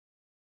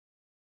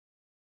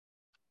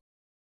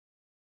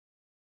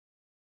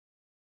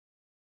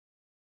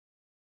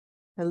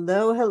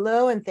Hello,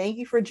 hello, and thank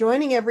you for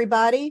joining,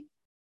 everybody.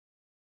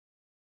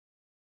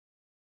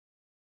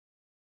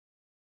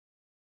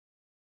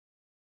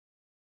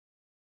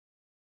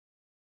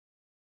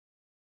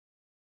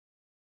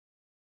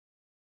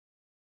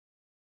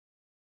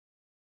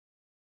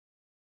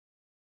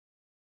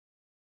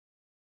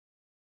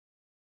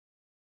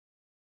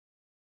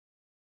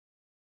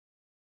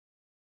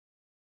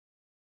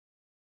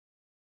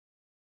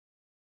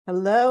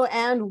 Hello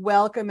and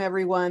welcome,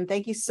 everyone.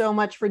 Thank you so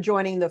much for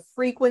joining the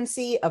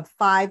Frequency of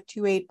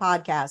 528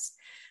 podcast.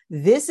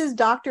 This is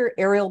Dr.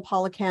 Ariel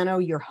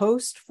Policano, your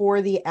host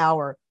for the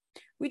hour.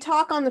 We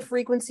talk on the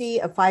Frequency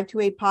of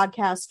 528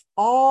 podcast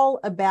all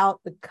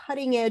about the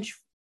cutting edge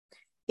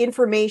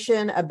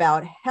information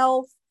about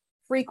health,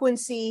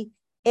 frequency,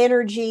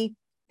 energy,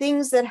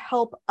 things that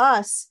help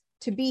us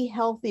to be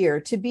healthier,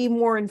 to be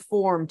more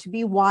informed, to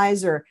be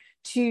wiser,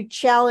 to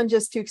challenge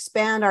us to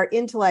expand our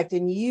intellect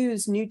and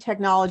use new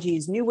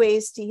technologies, new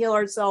ways to heal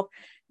ourselves,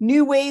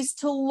 new ways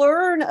to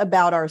learn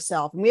about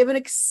ourselves. And we have an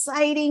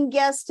exciting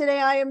guest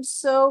today. I am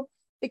so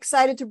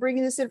excited to bring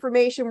you this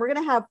information. We're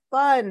going to have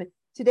fun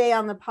today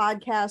on the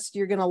podcast.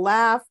 You're going to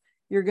laugh,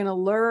 you're going to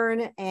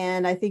learn,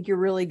 and I think you're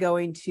really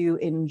going to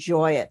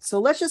enjoy it. So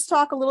let's just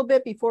talk a little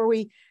bit before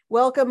we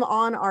welcome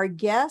on our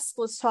guest.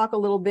 Let's talk a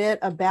little bit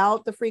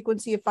about the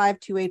Frequency of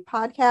 528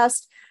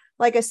 podcast.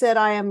 Like I said,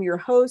 I am your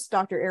host,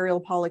 Dr.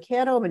 Ariel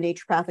Policano. I'm a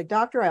naturopathic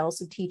doctor. I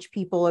also teach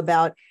people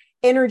about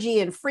energy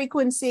and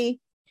frequency.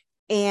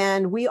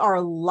 And we are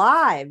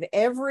live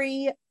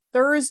every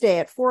Thursday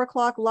at 4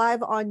 o'clock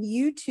live on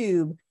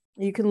YouTube.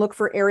 You can look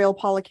for Ariel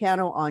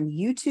Policano on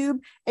YouTube,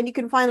 and you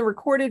can find the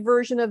recorded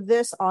version of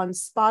this on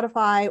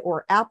Spotify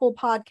or Apple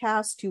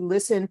Podcasts to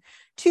listen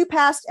to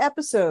past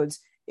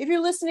episodes. If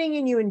you're listening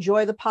and you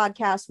enjoy the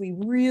podcast, we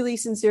really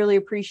sincerely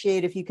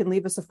appreciate if you can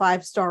leave us a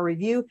 5-star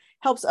review.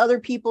 Helps other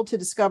people to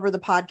discover the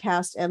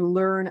podcast and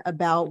learn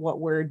about what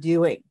we're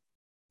doing.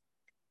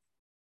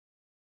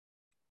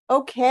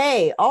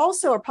 Okay.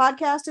 Also, our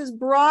podcast is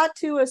brought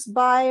to us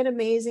by an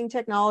amazing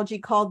technology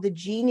called The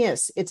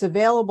Genius. It's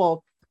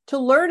available to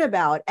learn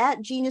about at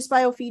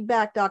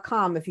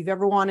geniusbiofeedback.com. If you've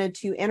ever wanted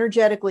to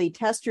energetically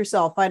test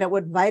yourself, find out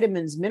what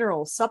vitamins,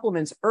 minerals,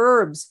 supplements,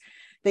 herbs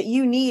that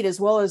you need,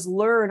 as well as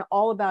learn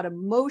all about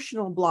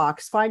emotional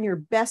blocks, find your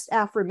best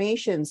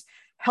affirmations,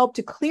 help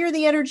to clear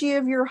the energy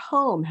of your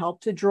home,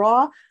 help to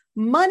draw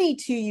money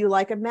to you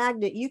like a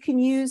magnet. You can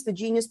use the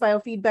Genius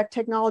Biofeedback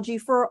technology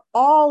for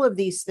all of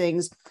these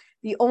things.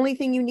 The only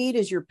thing you need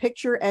is your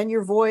picture and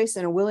your voice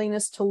and a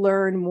willingness to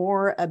learn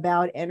more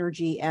about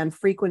energy and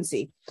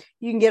frequency.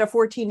 You can get a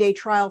 14-day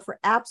trial for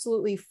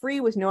absolutely free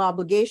with no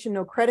obligation,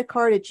 no credit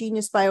card at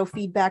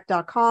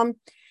geniusbiofeedback.com.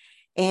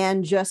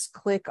 And just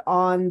click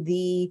on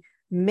the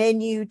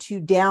menu to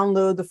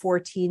download the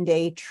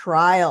 14-day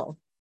trial.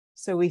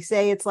 So we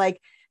say it's like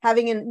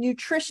having a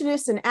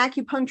nutritionist, an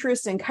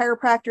acupuncturist, and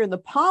chiropractor in the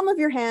palm of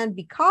your hand,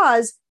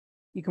 because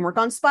you can work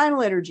on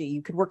spinal energy,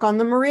 you could work on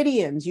the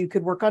meridians, you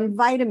could work on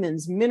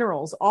vitamins,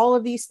 minerals, all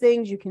of these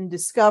things you can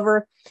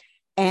discover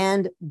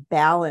and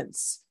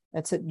balance.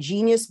 That's at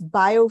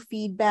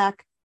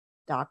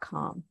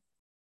geniusbiofeedback.com.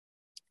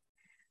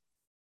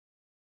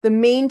 The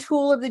main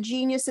tool of the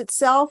Genius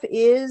itself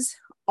is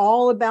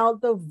all about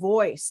the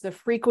voice, the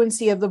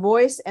frequency of the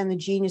voice, and the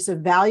Genius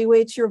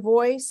evaluates your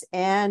voice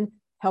and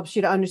helps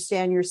you to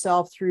understand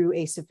yourself through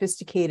a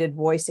sophisticated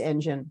voice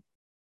engine.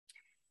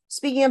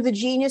 Speaking of the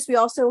Genius, we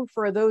also,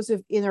 for those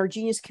in our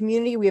Genius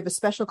community, we have a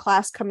special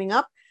class coming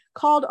up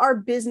called our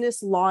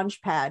Business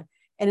Launchpad.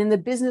 And in the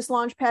Business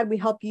Launchpad, we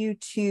help you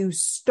to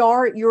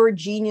start your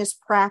Genius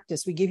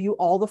practice. We give you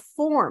all the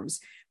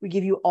forms. We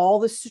give you all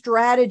the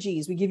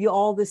strategies. We give you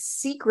all the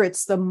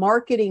secrets, the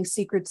marketing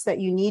secrets that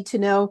you need to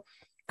know,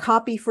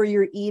 copy for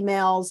your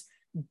emails,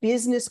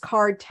 business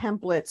card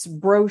templates,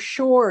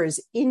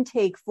 brochures,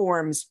 intake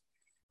forms,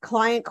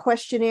 client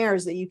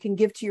questionnaires that you can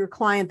give to your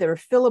client that are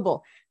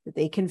fillable, that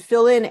they can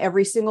fill in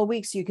every single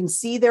week so you can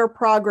see their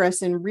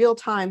progress in real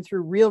time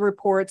through real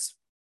reports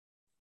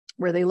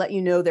where they let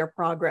you know their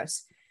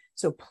progress.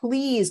 So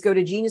please go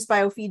to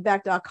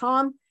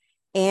geniusbiofeedback.com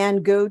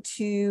and go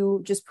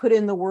to, just put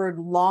in the word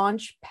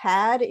launch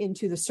pad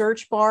into the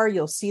search bar.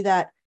 You'll see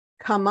that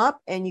come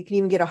up, and you can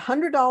even get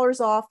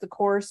 $100 off the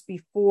course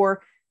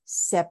before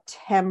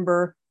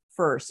September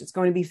 1st. It's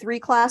going to be 3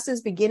 classes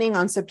beginning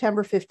on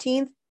September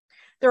 15th.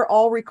 They're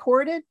all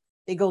recorded.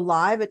 They go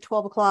live at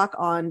 12 o'clock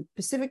on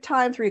Pacific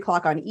time, 3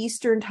 o'clock on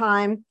Eastern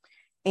time.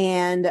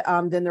 And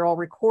then they're all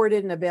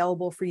recorded and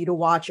available for you to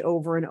watch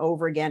over and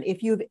over again.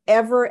 If you've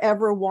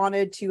ever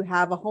wanted to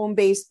have a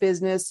home-based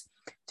business,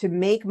 to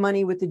make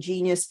money with the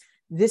Genius,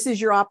 this is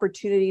your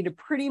opportunity to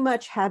pretty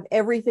much have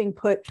everything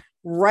put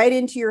right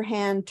into your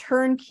hand,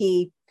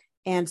 turnkey,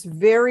 and it's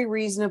very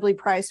reasonably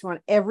priced. We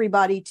want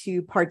everybody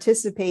to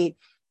participate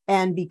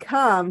and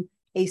become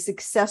a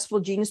successful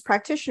Genius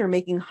practitioner,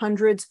 making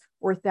hundreds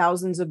or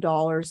thousands of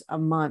dollars a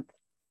month.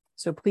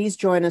 So please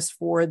join us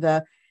for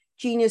the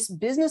Genius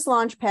Business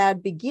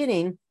Launchpad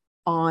beginning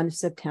on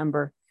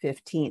September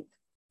 15th.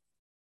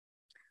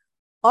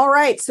 All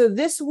right. So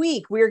this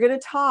week we are going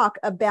to talk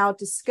about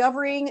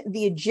discovering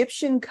the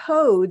Egyptian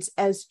codes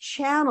as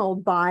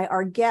channeled by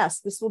our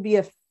guest. This will be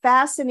a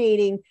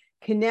fascinating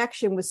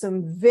connection with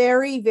some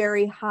very,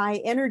 very high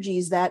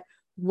energies that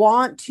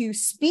want to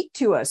speak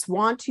to us,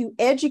 want to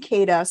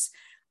educate us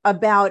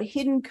about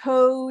hidden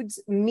codes,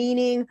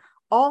 meaning,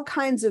 all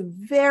kinds of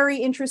very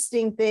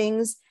interesting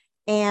things.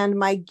 And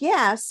my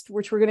guest,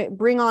 which we're going to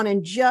bring on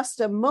in just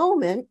a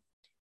moment,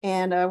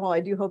 and I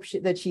do hope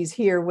that she's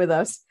here with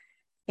us.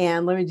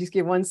 And let me just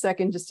give 1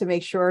 second just to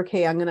make sure.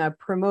 Okay, I'm going to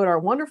promote our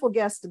wonderful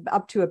guest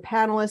up to a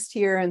panelist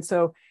here. And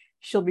so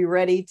she'll be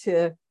ready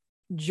to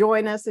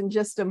join us in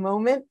just a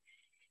moment.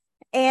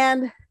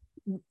 And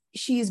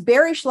she's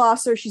Barry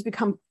Schlosser. She's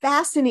become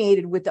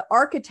fascinated with the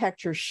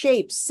architecture,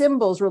 shapes,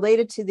 symbols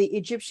related to the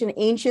Egyptian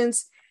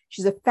ancients.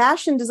 She's a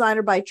fashion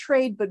designer by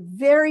trade, but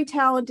very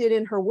talented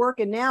in her work.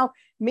 And now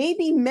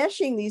maybe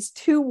meshing these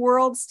two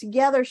worlds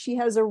together, she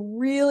has a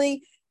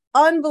really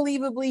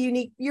unbelievably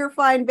unique, you're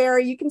fine,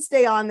 Barry, you can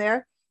stay on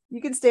there.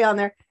 You can stay on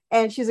there.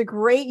 And she's a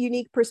great,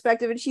 unique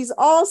perspective. And she's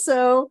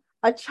also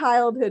a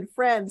childhood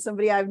friend,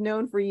 somebody I've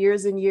known for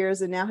years and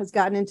years, and now has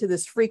gotten into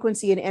this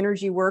frequency and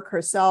energy work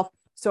herself.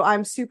 So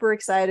I'm super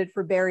excited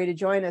for Barry to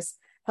join us.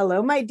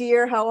 Hello, my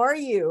dear. How are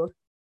you?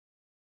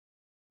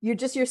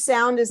 Your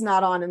sound is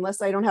not on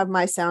unless I don't have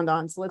my sound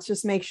on. So let's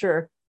just make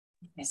sure.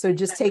 Okay. So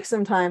just take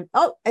some time.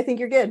 Oh, I think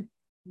you're good.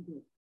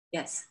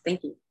 Yes.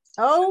 Thank you.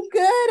 Oh,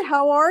 good.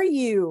 How are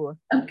you?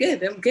 I'm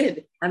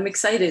good. I'm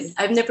excited.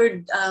 I've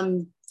never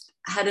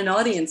had an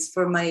audience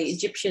for my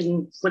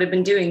Egyptian, what I've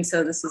been doing.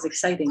 So this is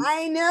exciting.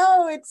 I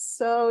know. It's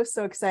so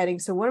exciting.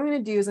 So what I'm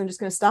going to do is I'm just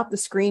going to stop the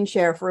screen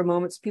share for a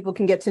moment so people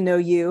can get to know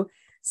you.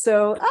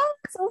 So,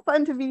 it's so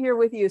fun to be here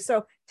with you.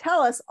 So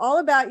tell us all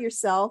about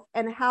yourself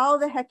and how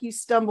the heck you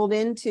stumbled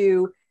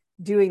into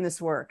doing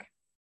this work.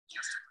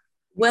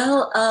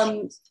 Well,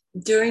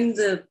 during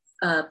the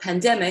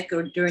pandemic,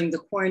 or during the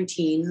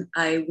quarantine,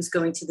 I was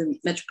going to the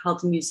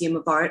Metropolitan Museum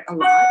of Art a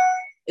lot.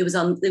 It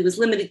was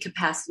limited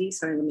capacity.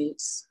 Sorry, let me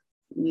just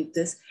mute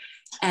this.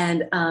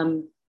 And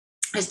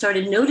I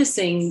started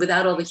noticing,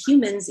 without all the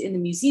humans in the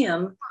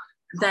museum,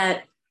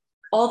 that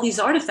all these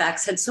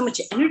artifacts had so much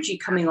energy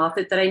coming off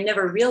it that I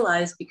never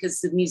realized,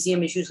 because the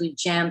museum is usually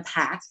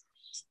jam-packed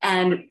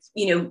and,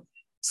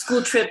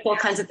 school trip, all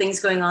kinds of things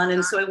going on.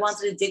 And so I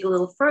wanted to dig a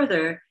little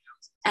further.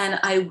 And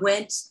I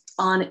went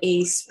on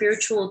a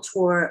spiritual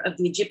tour of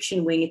the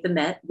Egyptian wing at the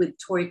Met with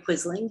Tori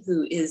Quisling,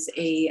 who is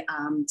a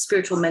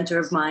spiritual mentor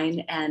of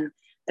mine. And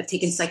I've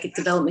taken psychic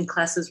development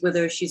classes with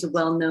her. She's a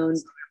well-known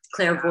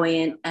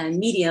clairvoyant and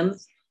medium.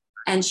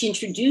 And she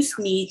introduced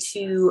me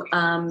to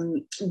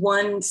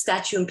one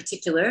statue in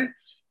particular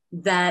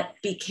that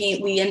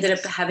we ended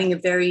up having a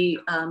very,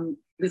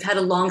 we've had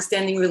a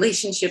long-standing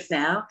relationship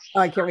now. Oh,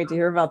 I can't wait to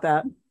hear about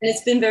that. And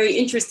it's been very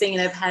interesting.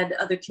 And I've had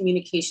other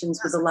communications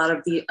with a lot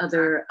of the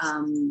other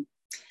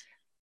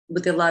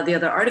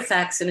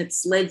artifacts, and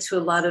it's led to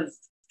a lot of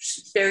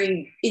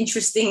very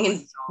interesting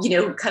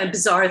and, kind of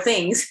bizarre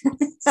things.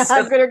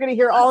 So, we're going to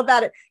hear all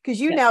about it,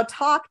 because you now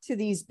talk to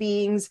these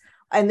beings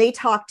and they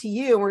talk to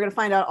you, and we're going to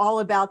find out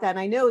all about that. And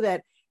I know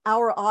that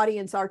our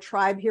audience, our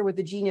tribe here with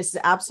the Genius, is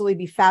absolutely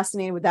be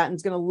fascinated with that and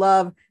is going to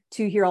love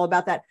to hear all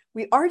about that.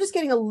 We are just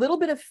getting a little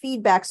bit of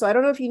feedback. So I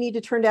don't know if you need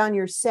to turn down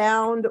your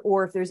sound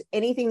or if there's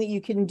anything that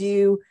you can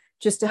do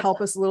just to help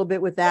us a little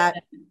bit with that.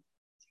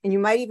 And you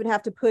might even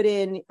have to put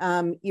in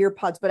ear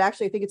pods, but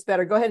actually I think it's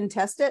better. Go ahead and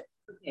test it.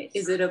 Okay.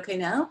 Is it okay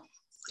now?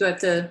 Do I have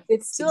to?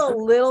 It's still a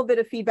little bit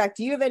of feedback.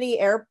 Do you have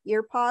any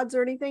ear pods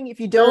or anything? If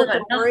you don't,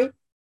 don't worry.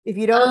 If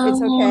you don't,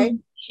 it's okay.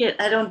 Shit,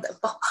 I don't.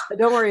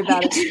 Don't worry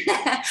about it.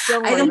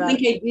 I don't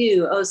think I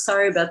do. Oh,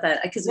 sorry about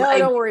that.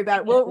 Don't worry about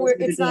it. Well,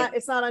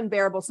 it's not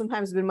unbearable.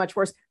 Sometimes it's been much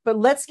worse. But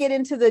let's get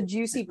into the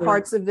juicy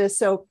parts of this.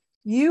 So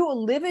you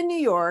live in New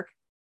York,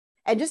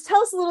 and just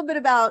tell us a little bit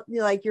about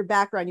your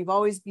background. You've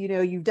always,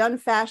 you've done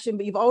fashion,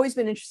 but you've always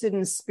been interested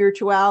in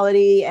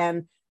spirituality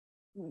and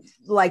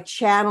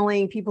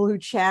channeling, people who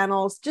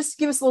channels. Just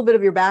give us a little bit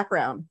of your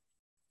background.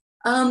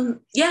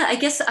 Yeah, I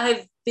guess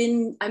I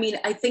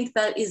think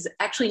that is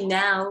actually,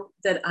 now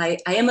that I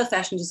am a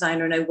fashion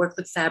designer and I work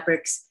with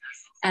fabrics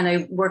and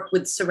I work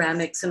with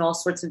ceramics and all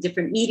sorts of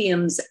different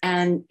mediums.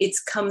 And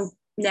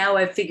now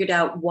I've figured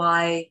out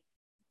why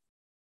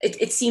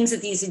it seems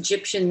that these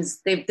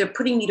Egyptians, they're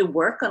putting me to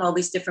work on all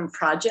these different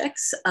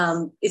projects.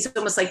 It's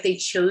almost like they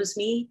chose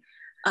me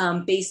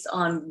based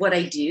on what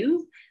I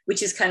do,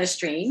 which is kind of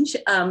strange.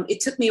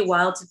 It took me a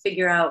while to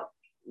figure out,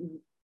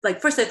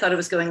 first I thought I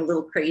was going a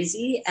little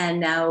crazy, and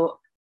now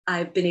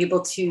I've been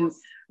able to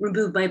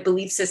remove my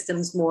belief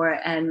systems more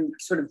and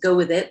sort of go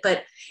with it.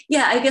 But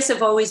yeah, I guess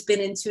I've always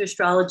been into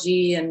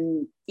astrology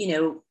and,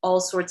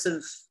 all sorts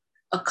of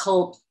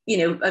occult,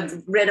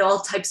 I've read all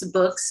types of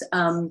books.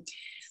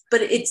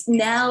 But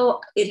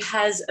it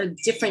has a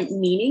different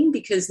meaning,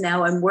 because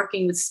now I'm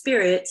working with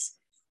spirits,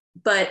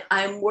 but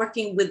I'm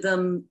working with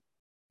them,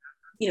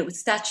 with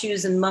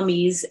statues and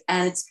mummies.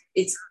 And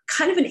it's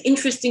kind of an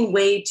interesting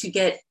way to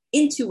get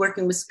into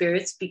working with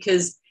spirits,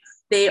 because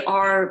they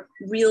are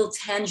real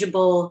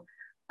tangible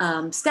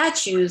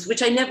statues,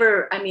 which I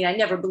never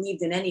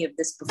believed in any of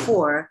this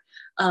before.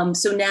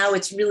 So now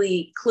it's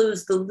really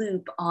closed the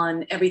loop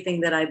on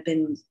everything that I've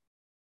been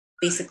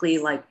basically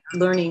like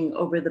learning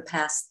over the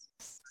past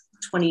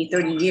 20,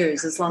 30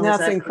 years, as long as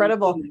that's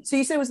incredible. So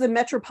you said it was the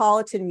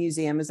Metropolitan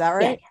Museum, is that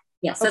right? Yeah.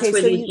 Yes, that's okay,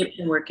 where the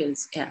Egyptian work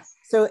is. Yeah.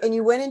 So, and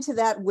you went into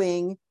that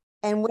wing,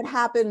 and what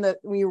happened that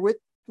when you were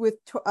with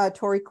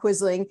Tori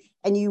Quisling,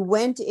 and you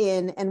went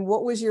in, and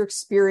what was your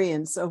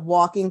experience of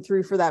walking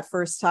through for that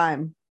first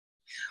time?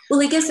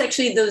 Well, I guess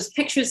actually those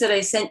pictures that I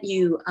sent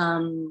you,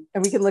 and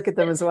we can look at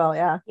them as well.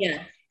 Yeah.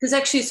 Yeah. Because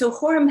actually, so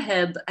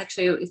Horemheb,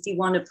 actually, if you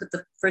want to put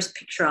the first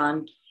picture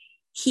on,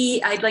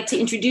 I'd like to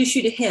introduce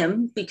you to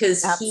him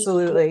because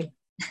absolutely.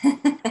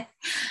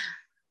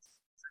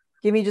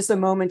 Give me just a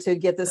moment to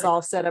get this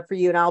all set up for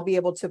you, and I'll be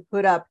able to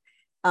put up,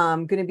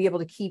 going to be able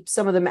to keep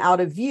some of them out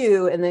of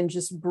view and then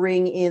just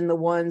bring in the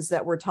ones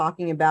that we're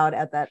talking about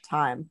at that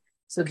time.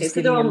 So okay,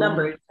 so they're all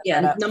numbered.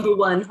 Yeah, number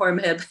one,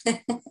 Horemheb.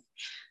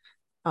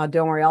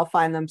 Don't worry, I'll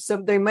find them. So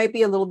they might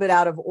be a little bit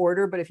out of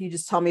order, but if you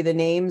just tell me the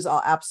names,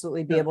 I'll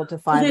absolutely be able to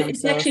find them.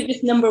 It's actually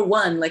just number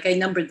one, like I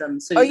numbered them.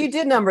 So oh, you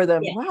did number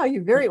them. Yeah. Wow,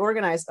 you're very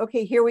organized.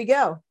 Okay, here we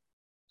go.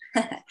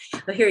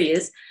 Well, here he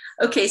is.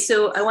 Okay,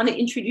 so I want to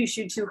introduce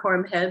you to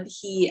Horemheb.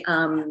 He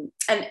and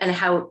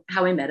how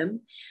I met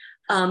him.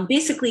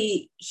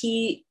 Basically,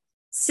 he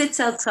sits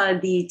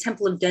outside the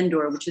Temple of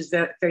Dendor, which is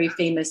very, very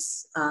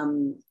famous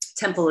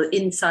temple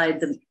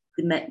inside the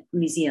Met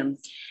Museum.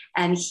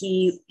 And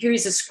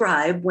he's a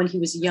scribe when he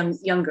was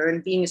younger,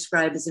 and being a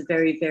scribe is a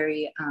very,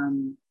 very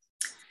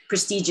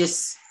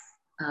prestigious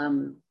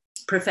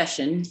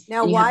profession.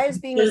 Now, why is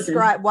being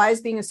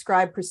a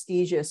scribe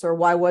prestigious, or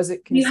why was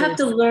it considered? You have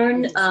to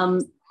learn.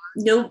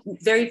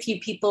 Very few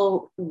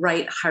people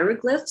write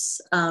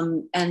hieroglyphs,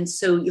 and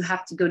so you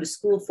have to go to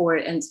school for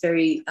it. And it's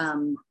very,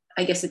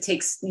 I guess, it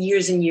takes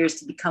years and years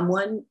to become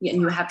one,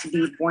 and you have to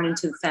be born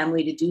into a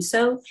family to do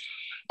so.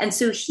 And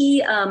so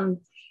he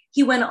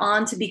went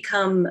on to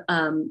become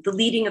the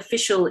leading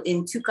official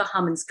in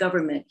Tutankhamun's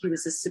government. He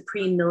was a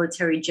supreme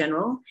military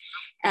general.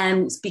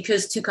 And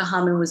because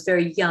Tutankhamun was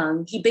very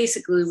young, he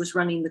basically was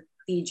running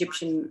he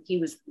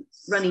was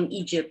running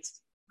Egypt,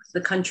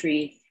 the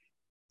country.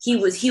 He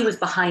was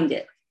behind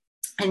it.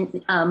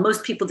 And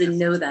most people didn't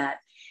know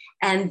that.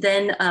 And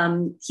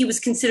then he was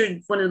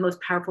considered one of the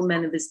most powerful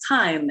men of his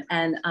time.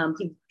 And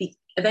he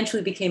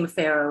eventually became a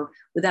pharaoh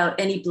without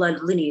any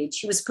blood lineage.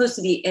 He was supposed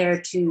to be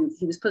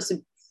he was supposed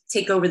to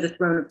take over the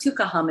throne of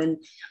Tutankhamun,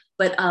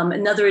 but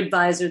another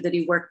advisor that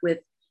he worked with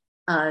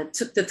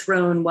took the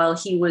throne while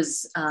he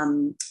was,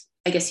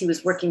 I guess he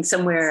was working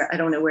somewhere, I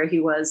don't know where he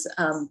was,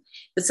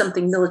 but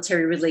something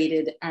military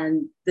related.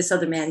 And this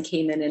other man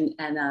came in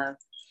and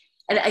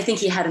I think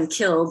he had him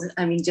killed.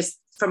 I mean, just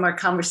from our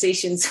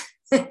conversations,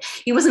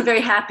 he wasn't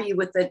very happy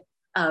with that.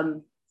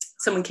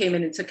 Someone came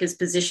in and took his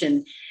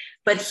position.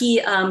 But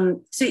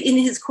so in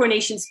his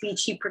coronation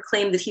speech, he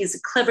proclaimed that he is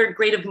a clever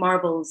great of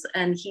marvels,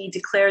 and he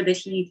declared that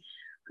he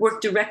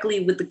worked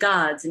directly with the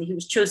gods, and he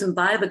was chosen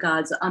by the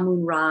gods,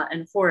 Amun-Ra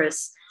and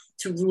Horus,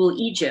 to rule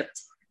Egypt.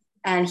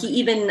 And he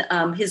even,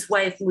 his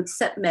wife,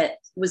 Mutsetmet,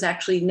 was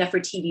actually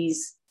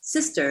Nefertiti's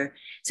sister.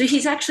 So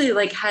he's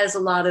actually has a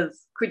lot of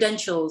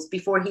credentials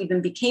before he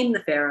even became the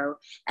pharaoh.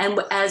 And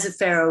as a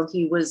pharaoh,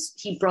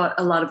 he brought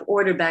a lot of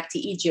order back to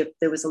Egypt.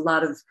 There was a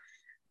lot of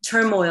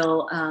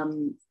turmoil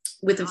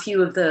with a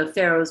few of the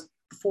pharaohs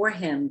before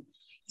him.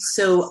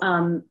 So,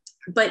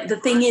 but the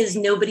thing is,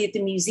 nobody at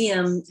the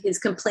museum, his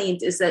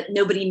complaint is that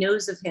nobody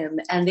knows of him,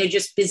 and they're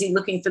just busy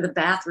looking for the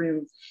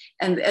bathroom,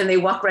 and they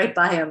walk right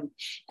by him.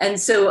 And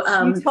so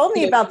you told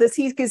me about this.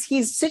 Because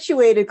he's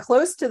situated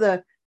close to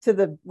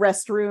the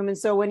restroom, and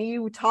so when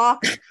you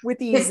talk with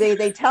these,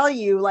 they tell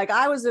you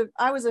I was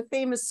a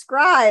famous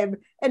scribe,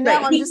 and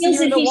now I'm just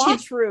in the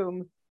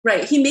washroom.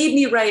 Right. He made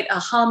me write a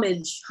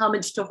homage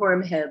to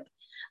Horemheb.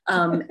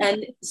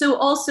 And so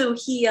also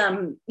he,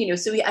 and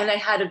I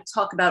had to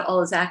talk about all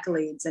his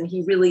accolades, and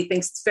he really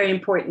thinks it's very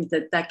important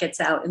that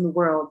gets out in the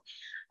world.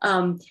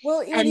 Well,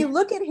 when you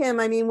look at him,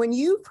 I mean, when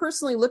you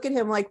personally look at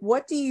him,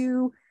 what do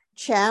you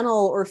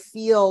channel or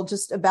feel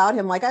just about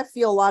him? I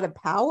feel a lot of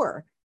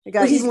power.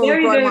 He's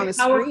very, very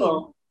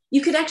powerful.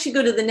 You could actually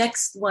go to the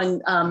next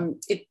one.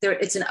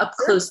 It's an up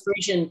close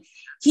version.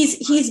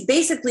 He's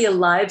basically a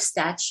live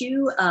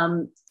statue.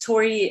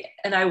 Tori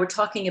and I were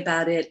talking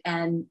about it,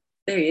 and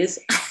there he is.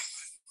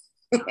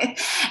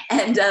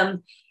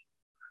 And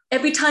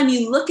every time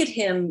you look at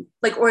him,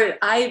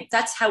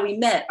 that's how we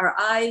met. Our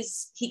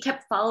eyes, he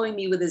kept following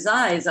me with his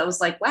eyes. I was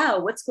like, wow,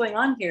 what's going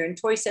on here? And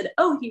Tori said,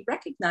 oh, he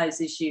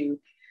recognizes you.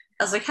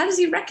 I was like, how does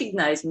he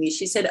recognize me?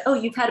 She said, oh,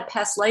 you've had a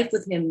past life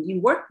with him.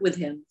 You worked with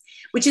him,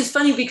 which is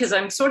funny because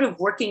I'm sort of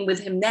working with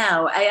him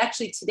now. I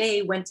actually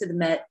today went to the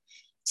Met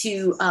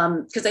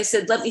because I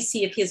said, let me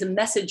see if he has a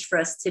message for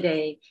us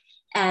today.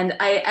 And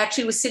I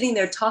actually was sitting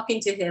there talking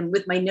to him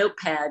with my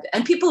notepad,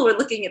 and people were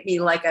looking at me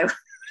like I was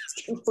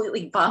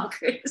completely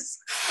bonkers.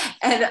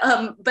 And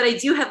but I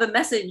do have a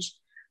message,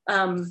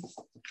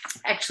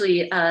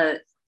 actually, and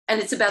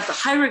it's about the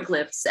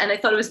hieroglyphs. And I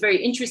thought it was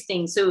very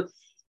interesting. So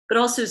but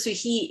also, so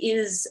he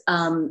is,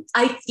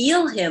 I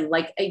feel him,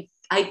 like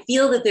I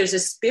feel that there's a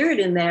spirit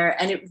in there,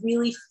 and it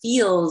really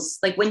feels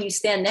like when you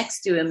stand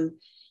next to him,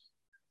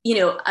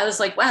 I was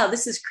like, wow,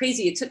 this is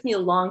crazy. It took me a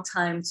long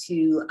time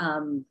to,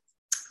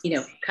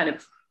 kind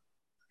of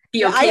be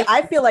Yeah, okay.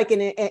 I feel like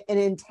an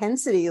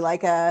intensity, He's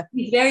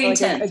very like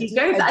intense. He's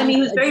very, I mean, deep,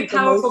 he was a very deep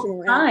powerful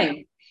emotional. at the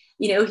time.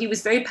 He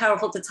was very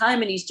powerful at the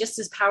time, and he's just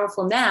as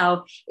powerful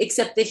now,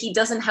 except that he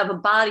doesn't have a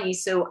body.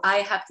 So I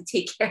have to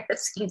take care of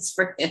things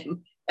for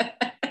him.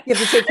 You have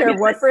to take care of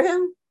what for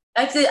him?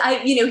 That's it.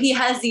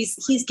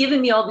 He's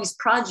given me all these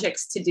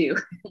projects to do.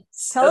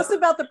 Tell us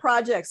about the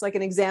projects, like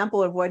an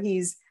example of what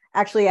he's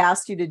actually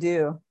asked you to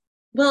do.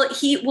 Well,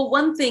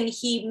 one thing,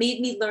 he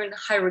made me learn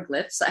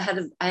hieroglyphs. I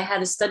had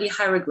to study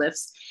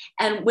hieroglyphs,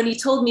 and when he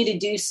told me to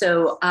do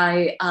so,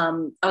 I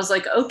was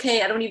like,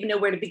 okay, I don't even know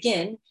where to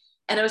begin.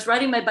 And I was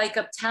riding my bike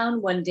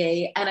uptown one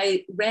day, and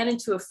I ran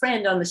into a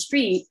friend on the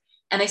street,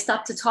 and I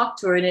stopped to talk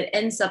to her, and it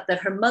ends up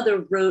that her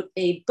mother wrote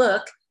a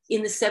book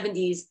in the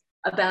 70s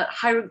about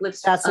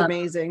hieroglyphs. That's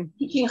amazing.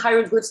 Teaching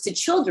hieroglyphs to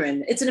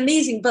children. It's an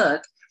amazing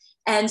book,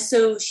 and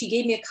so she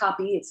gave me a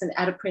copy. It's an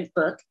out of print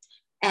book.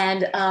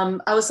 And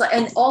I was like,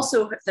 and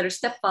also that her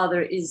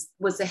stepfather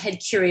was the head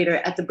curator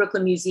at the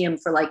Brooklyn Museum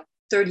for like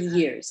 30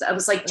 years. I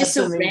was like, just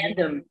so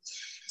random.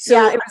 So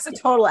yeah, it was a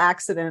total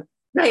accident.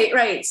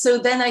 Right. So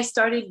then I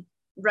started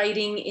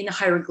writing in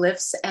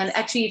hieroglyphs. And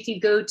actually, if you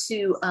go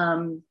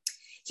to,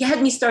 he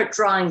had me start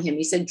drawing him.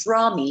 He said,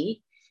 draw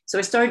me. So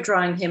I started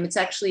drawing him. It's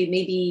actually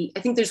maybe, I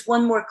think there's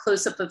one more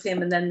close up of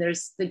him. And then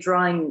there's the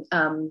drawing.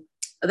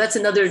 That's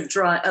another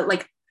draw,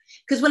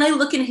 because when I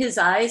look in his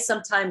eyes,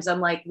 sometimes I'm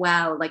like,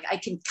 wow, like I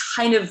can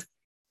kind of,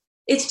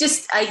 it's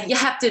just, you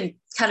have to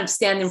kind of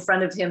stand in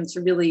front of him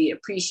to really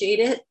appreciate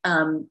it.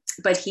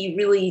 But he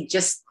really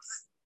just,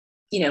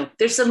 I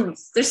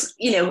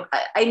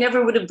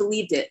never would have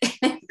believed it.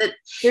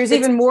 There's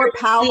even more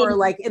power,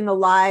 like in the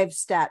live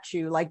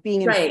statue, like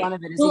being in front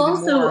of it is well,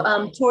 even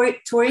also, more.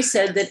 Tori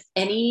said that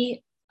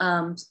any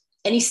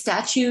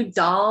statue,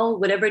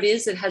 doll, whatever it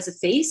is that has a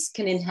face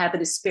can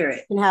inhabit a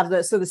spirit.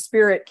 So the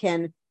spirit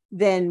can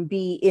then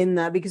be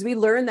because we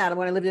learned that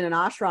when I lived in an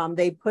ashram,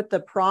 they put the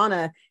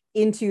prana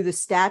into the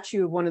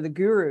statue of one of the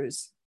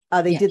gurus.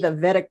 The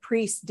Vedic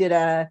priest did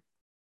a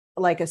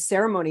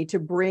ceremony to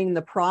bring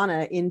the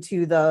prana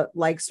into the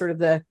sort of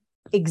the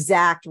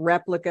exact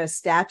replica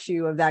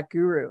statue of that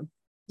guru.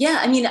 Yeah,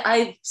 I mean,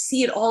 I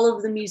see it all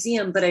over the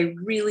museum, but I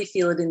really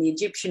feel it in the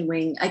Egyptian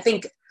wing.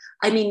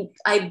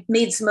 I've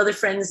made some other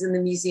friends in the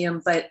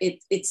museum, but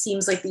it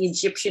seems like the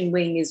Egyptian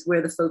wing is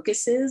where the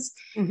focus is.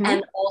 Mm-hmm.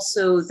 And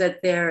also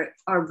that there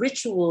are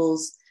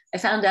rituals. I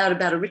found out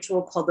about a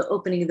ritual called the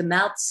opening of the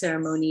mouth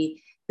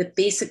ceremony that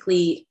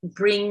basically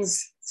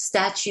brings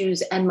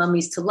statues and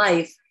mummies to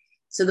life.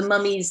 So the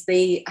mummies,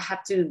 they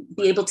have to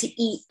be able to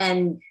eat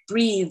and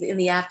breathe in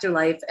the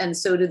afterlife. And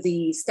so do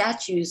the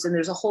statues. And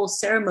there's a whole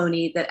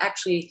ceremony that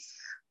actually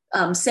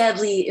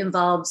sadly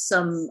involves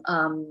some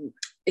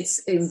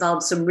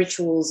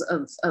rituals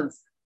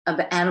of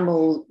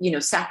animal,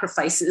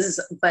 sacrifices.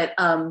 But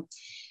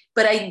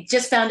I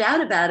just found out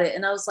about it,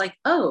 and I was like,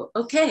 oh,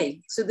 okay.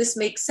 So this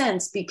makes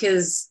sense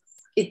because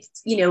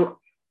it's,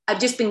 I've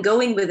just been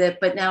going with it,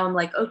 but now I'm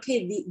like,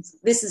 okay,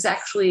 this is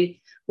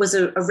actually was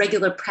a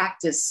regular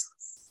practice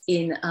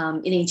in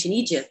ancient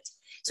Egypt.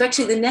 So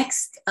actually the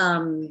next,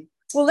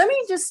 well, let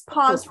me just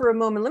pause for a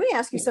moment. Let me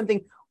ask you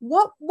something.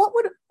 What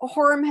would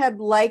Horemheb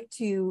like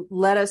to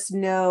let us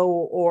know,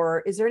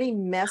 or is there any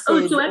message?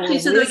 Oh, so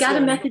actually, I got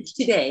a message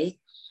today,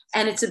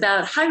 and it's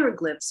about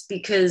hieroglyphs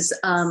because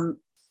after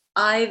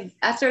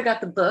I got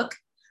the book,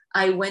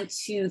 I went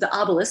to the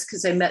obelisk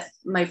because I met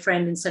my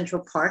friend in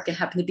Central Park. It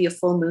happened to be a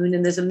full moon,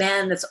 and there's a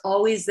man that's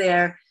always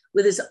there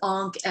with his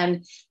ankh,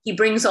 and he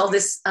brings all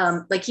this,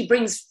 he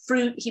brings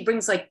fruit, he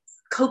brings like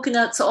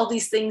coconuts, all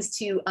these things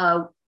to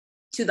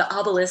the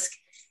obelisk.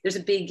 There's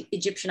a big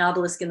Egyptian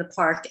obelisk in the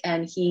park,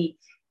 and he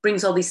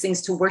brings all these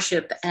things to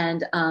worship.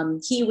 And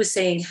he was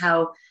saying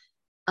how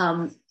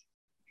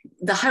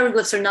the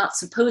hieroglyphs are not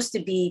supposed to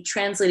be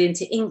translated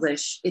into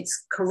English.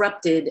 It's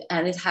corrupted,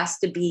 and it has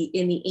to be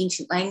in the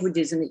ancient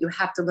languages, and that you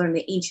have to learn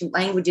the ancient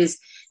languages.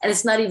 And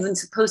it's not even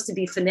supposed to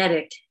be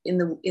phonetic in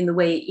the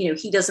way,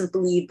 he doesn't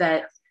believe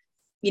that,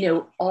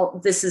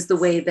 all this is the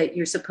way that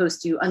you're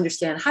supposed to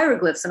understand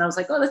hieroglyphs. And I was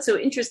like, oh, that's so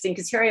interesting,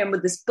 because here I am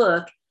with this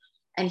book,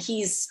 and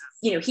he's,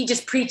 he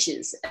just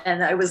preaches.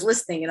 And I was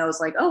listening, and I was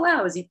like, oh,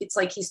 wow, it's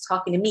like he's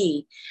talking to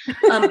me.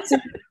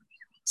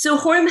 So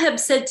Horemheb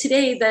said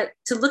today that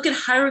to look at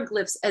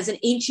hieroglyphs as an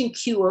ancient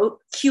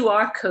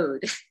QR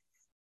code.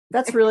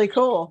 That's really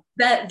cool.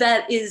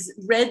 That is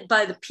read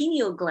by the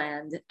pineal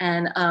gland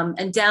and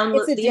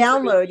download. It's a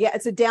download. Yeah,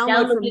 it's a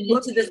download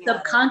into the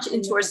subconscious,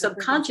 into our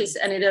subconscious,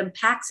 and it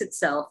unpacks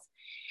itself.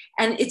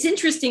 And it's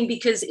interesting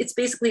because it's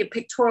basically a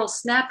pictorial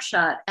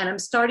snapshot. And I'm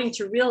starting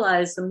to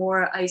realize the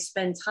more I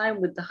spend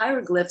time with the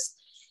hieroglyphs,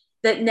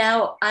 that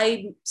now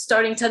I'm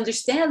starting to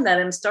understand that.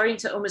 I'm starting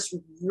to almost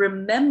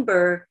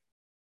remember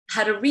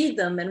how to read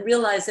them and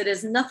realize it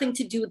has nothing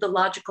to do with the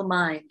logical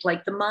mind.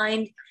 Like the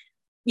mind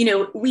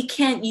we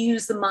can't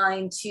use the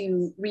mind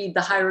to read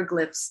the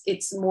hieroglyphs.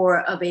 It's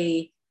more of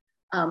a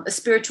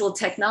spiritual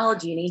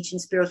technology, an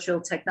ancient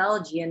spiritual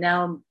technology. And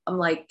now I'm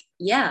like,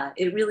 yeah,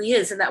 it really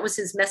is. And that was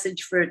his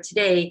message for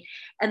today.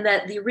 And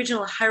that the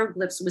original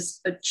hieroglyphs was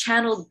a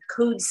channeled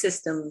code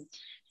system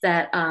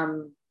that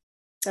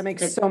That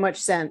makes so much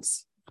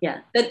sense.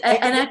 Yeah. And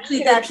actually,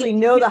 you could actually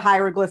know the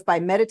hieroglyph by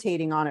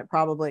meditating on it,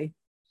 probably.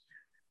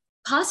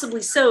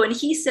 Possibly so. And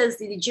he says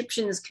the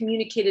Egyptians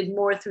communicated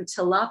more through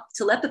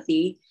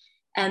telepathy,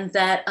 and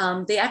that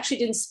they actually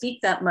didn't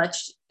speak that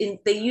much.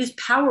 They used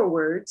power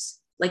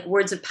words, like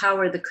words of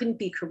power that couldn't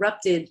be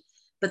corrupted,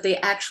 but they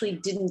actually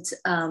didn't.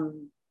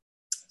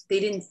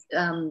 They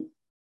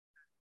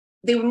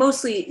were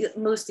most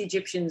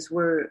Egyptians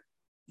were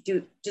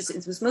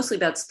it was mostly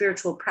about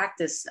spiritual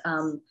practice.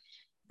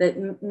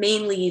 That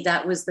mainly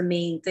that was the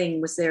main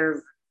thing, was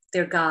their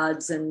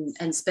gods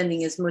and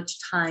spending as much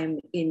time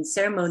in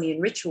ceremony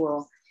and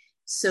ritual.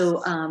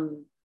 So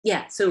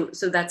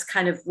so that's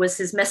kind of was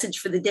his message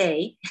for the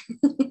day.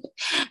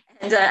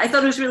 And I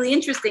thought it was really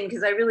interesting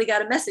because I really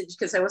got a message,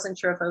 because I wasn't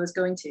sure if I was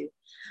going to.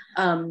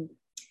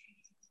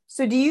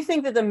 So do you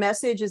think that the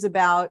message is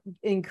about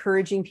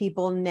encouraging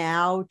people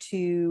now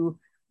to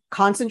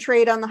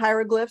concentrate on the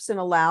hieroglyphs and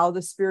allow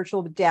the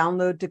spiritual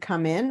download to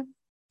come in?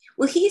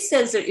 Well, he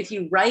says that if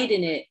you write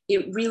in it,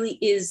 it really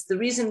is the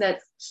reason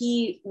that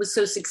he was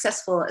so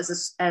successful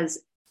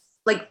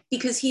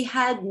because he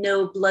had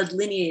no blood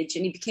lineage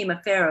and he became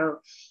a pharaoh.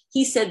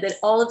 He said that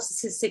all of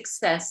his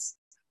success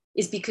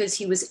is because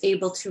he was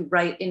able to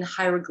write in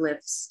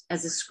hieroglyphs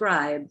as a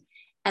scribe,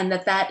 and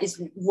that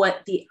is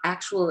what the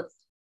actual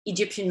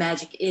Egyptian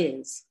magic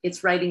is.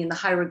 It's writing in the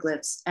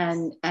hieroglyphs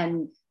and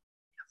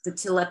the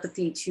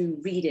telepathy to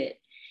read it.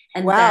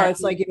 And wow,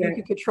 it's like if you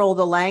can control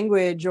the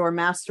language or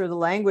master the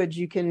language,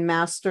 you can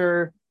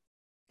master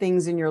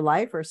things in your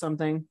life or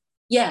something.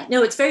 Yeah,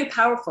 no, it's very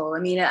powerful. I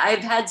mean, I've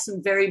had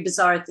some very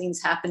bizarre things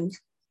happen,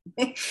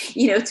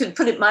 to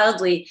put it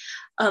mildly.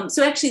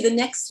 So actually, the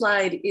next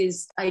slide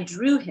is I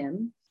drew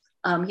him.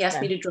 He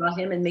asked me to draw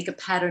him and make a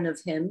pattern of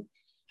him.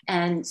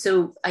 And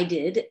so I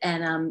did.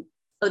 And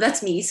oh,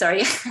 that's me.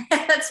 Sorry.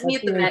 That's me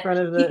at the back.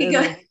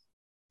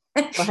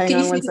 Hang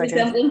on one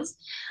second.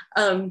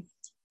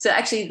 So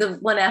actually, the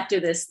one after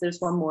this, there's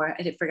one more.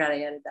 I forgot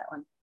I added that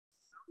one.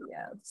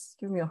 Yeah, it's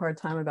giving me a hard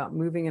time about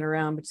moving it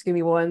around, but just give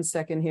me 1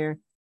 second here.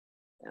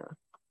 Yeah.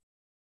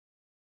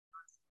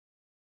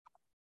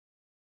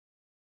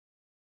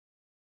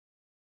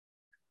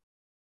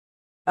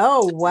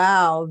 Oh,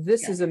 wow.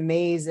 This is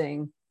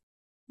amazing.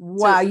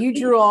 Wow. So, you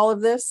drew all of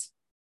this?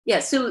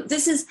 Yeah. So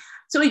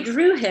I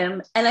drew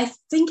him, and I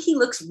think he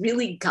looks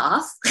really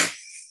goth.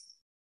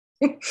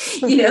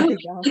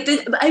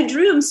 I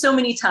drew him so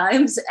many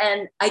times,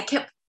 and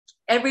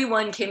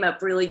everyone came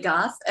up really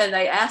goth, and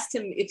I asked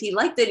him if he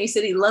liked it. And he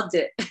said he loved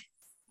it.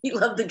 He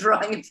loved the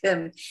drawing of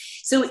him.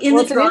 So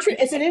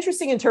it's an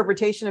interesting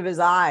interpretation of his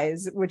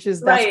eyes,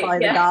 that's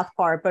probably the goth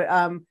part. But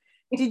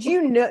did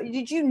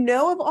you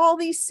know of all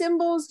these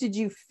symbols? Did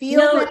you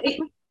feel them?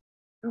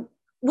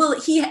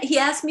 Well, he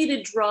asked me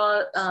to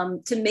draw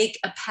to make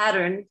a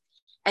pattern,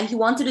 and he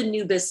wanted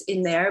Anubis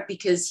in there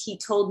because he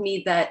told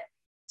me that.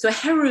 So a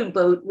Heru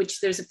boat, which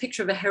there's a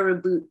picture of a Heru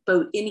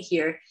boat in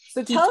here.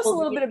 So tell us a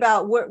little bit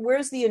about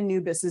where's the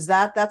Anubis? Is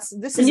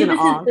this is an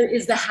Og?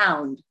 Is the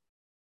hound.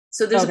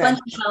 So there's a bunch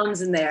of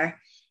hounds in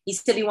there. He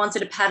said he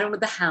wanted a pattern with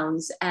the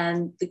hounds,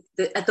 and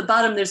at the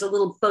bottom there's a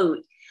little boat.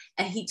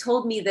 And he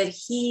told me that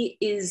he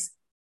is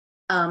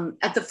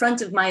at the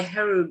front of my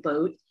Heru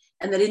boat,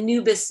 and that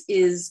Anubis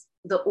is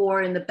the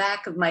oar in the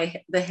back of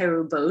the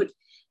Heru boat,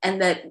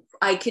 and that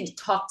I could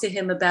talk to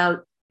him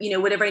about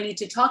whatever I need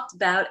to talk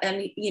about.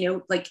 And,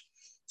 like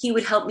he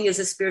would help me as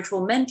a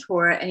spiritual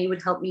mentor, and he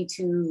would help me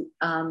to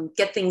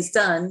get things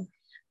done.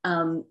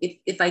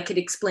 If I could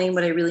explain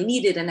what I really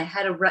needed. And I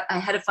had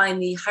to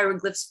find the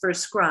hieroglyphs for a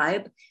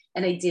scribe,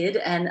 and I did.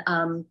 And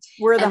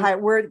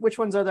which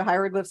ones are the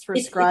hieroglyphs for a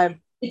scribe?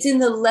 It's in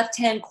the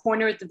left-hand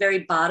corner at the very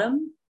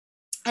bottom.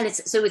 And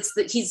he's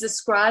the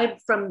scribe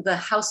from the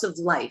House of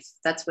Life.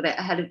 That's what I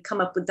had to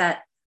come up with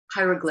that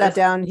hieroglyph. That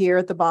down here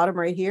at the bottom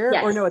right here?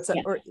 Yes. Or no, it's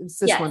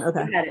this one.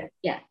 Okay.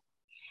 Yeah.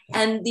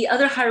 And the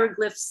other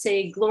hieroglyphs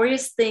say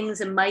glorious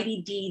things and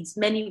mighty deeds,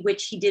 many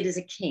which he did as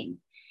a king.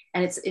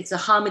 And it's a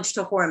homage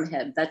to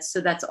Horemheb.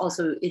 That's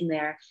also in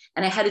there.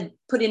 And I had to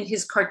put in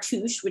his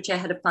cartouche, which I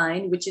had to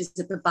find, which is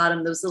at the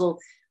bottom, those little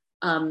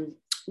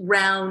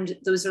round,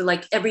 those are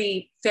like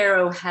every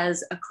pharaoh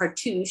has a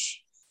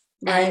cartouche.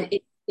 Right. And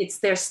it's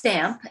their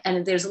stamp.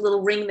 And there's a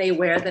little ring they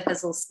wear that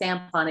has a little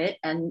stamp on it.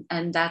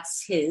 And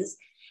that's his.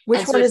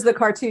 Which one is the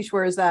cartouche?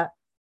 Where is that?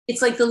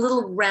 It's like the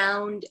little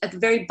round at the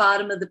very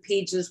bottom of the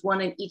page. There's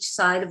one on each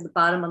side of the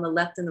bottom, on the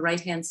left and the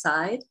right-hand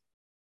side.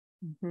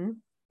 Mm-hmm.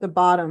 The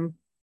bottom.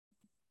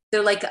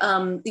 They're like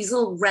these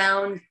little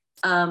round,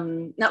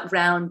 not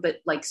round, but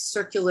like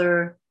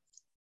circular.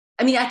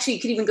 I mean, actually, you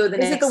could even go the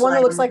next. Is it the one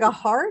that looks like a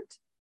heart?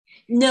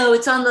 No,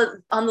 it's on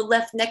the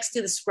left next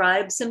to the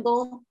scribe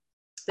symbol.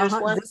 There's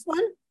one. This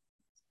one?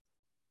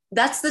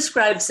 That's the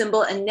scribe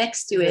symbol, and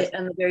next to it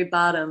on the very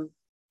bottom.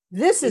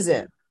 This is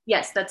it.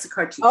 Yes, that's a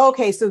cartouche.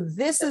 Okay, so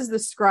this is the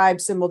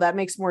scribe symbol. That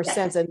makes more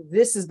sense. And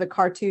this is the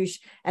cartouche,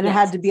 and it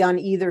had to be on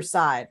either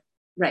side.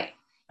 Right.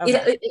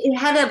 Okay. It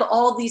had to have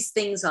all these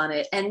things on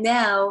it. And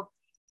now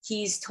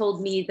he's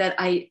told me that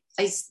I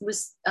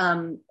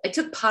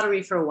took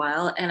pottery for a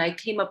while, and I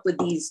came up with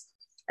these.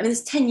 I mean,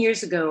 this 10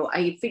 years ago,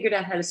 I figured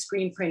out how to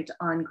screen print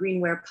on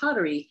greenware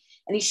pottery.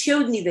 And he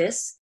showed me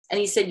this, and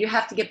he said, you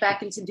have to get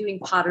back into doing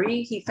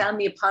pottery. He found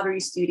me a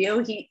pottery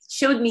studio. He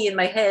showed me in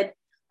my head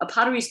a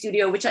pottery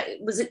studio, which I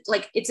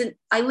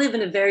live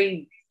in a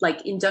very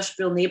like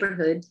industrial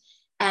neighborhood.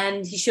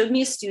 And he showed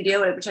me a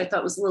studio, which I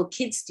thought was a little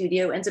kid's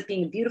studio, ends up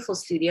being a beautiful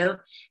studio.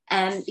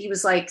 And he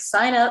was like,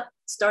 sign up,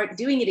 start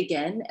doing it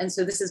again. And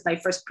so this is my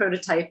first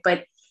prototype,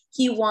 but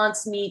he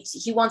wants to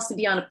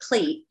be on a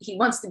plate. He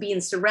wants to be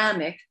in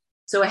ceramic.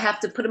 So I have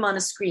to put him on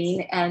a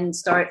screen and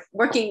start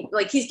working.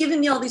 Like, he's given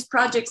me all these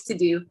projects to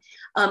do.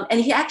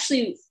 And he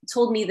actually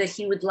told me that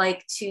he would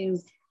like to,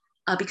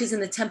 because in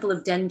the Temple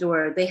of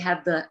Dendor, they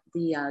have the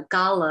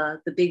gala,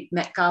 the big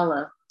Met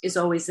Gala is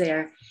always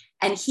there.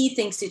 And he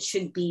thinks it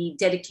should be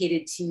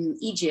dedicated to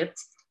Egypt.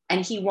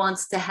 And he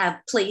wants to have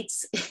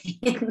plates.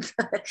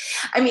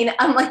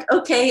 I'm like,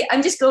 okay,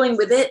 I'm just going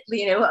with it.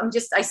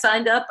 I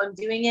signed up, I'm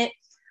doing it.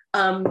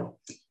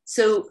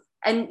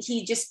 And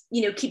he just,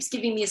 keeps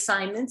giving me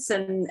assignments.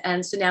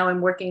 And so now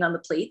I'm working on the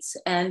plates.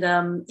 And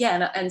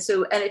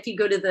so if you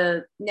go to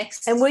the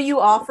next. And will you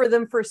offer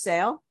them for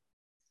sale?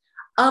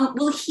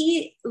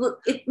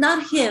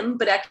 Not him,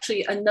 but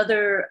actually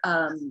another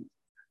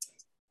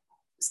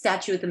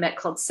statue at the Met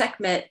called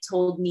Sekhmet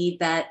told me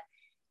that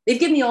they've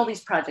given me all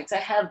these projects. I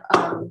have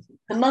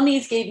the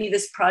mummies gave me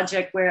this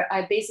project where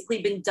I've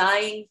basically been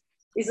dyeing.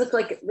 This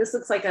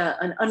looks like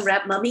an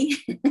unwrapped mummy.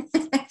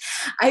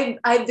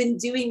 I've been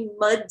doing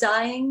mud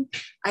dyeing.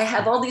 I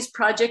have all these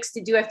projects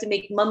to do. I have to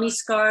make mummy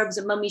scarves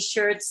and mummy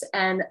shirts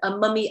and a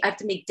mummy. I have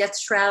to make death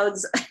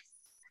shrouds.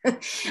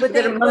 But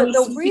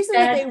the reason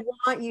that they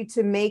want you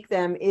to make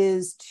them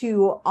is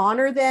to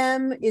honor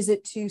them. Is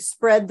it to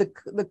spread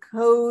the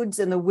codes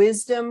and the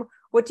wisdom?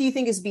 What do you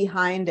think is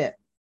behind it?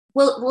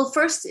 Well,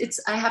 first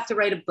I have to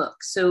write a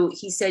book. So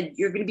he said,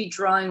 you're going to be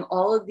drawing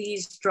all of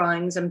these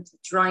drawings. I'm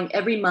drawing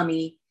every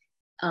mummy.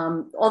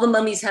 All the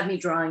mummies have me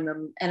drawing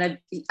them. And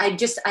I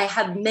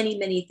have many,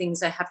 many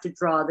things I have to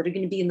draw that are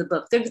going to be in the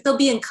book. They'll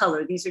be in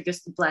color. These are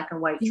just black and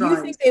white drawings. Do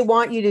you think they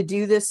want you to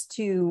do this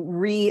to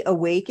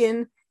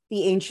reawaken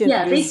the ancient?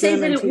 Yeah, they say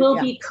that it will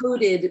be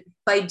coded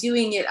by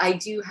doing it.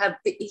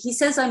 He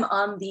says I'm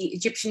on the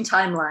Egyptian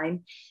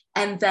timeline,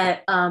 and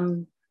that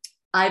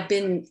I've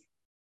been,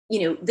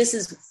 this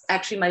is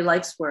actually my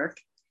life's work,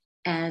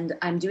 and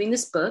I'm doing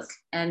this book,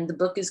 and the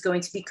book is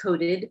going to be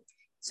coded.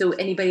 So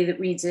anybody that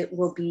reads it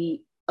will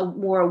be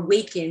more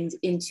awakened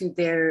into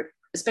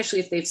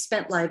especially if they've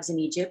spent lives in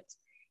Egypt,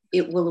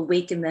 it will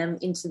awaken them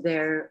into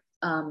their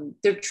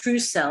true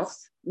self,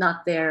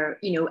 not their,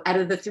 out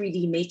of the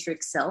 3D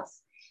matrix self.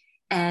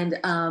 And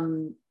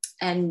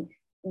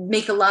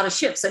make a lot of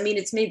shifts. I mean,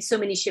 it's made so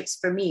many shifts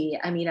for me.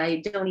 I mean,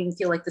 I don't even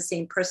feel like the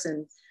same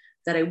person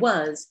that I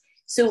was.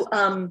 So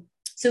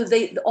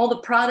all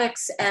the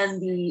products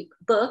and the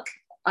book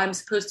I'm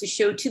supposed to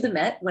show to the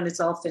Met when it's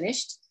all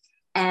finished.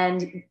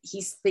 And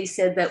they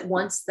said that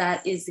once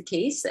that is the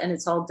case and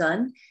it's all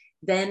done,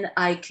 then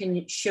I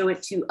can show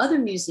it to other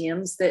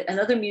museums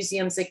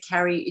that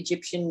carry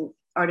Egyptian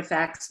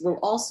artifacts will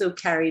also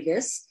carry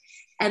this.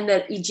 And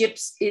that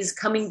Egypt is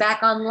coming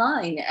back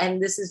online.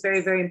 And this is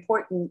very, very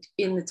important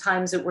in the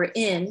times that we're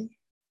in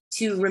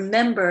to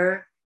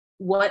remember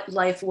what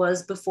life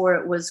was before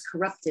it was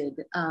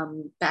corrupted,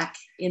 back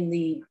in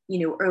the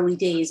early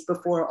days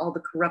before all the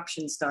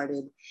corruption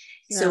started.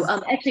 Yeah.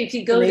 So actually, if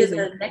you go to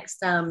the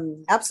next.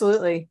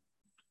 Absolutely.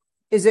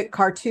 Is it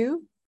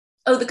cartoon?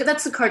 Oh,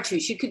 that's the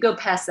cartouche. You could go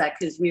past that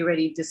because we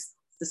already discussed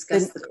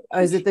it.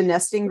 Is it the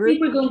nesting group? I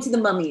think we're going to the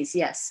mummies,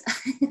 yes.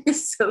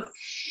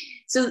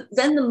 So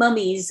then the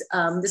mummies,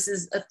 this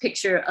is a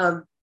picture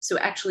of, so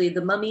actually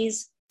the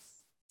mummies,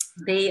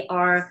 they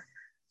are,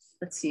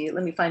 let's see,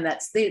 let me find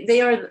that.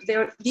 These are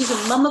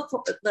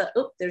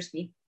there's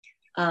me.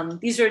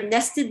 These are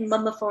nested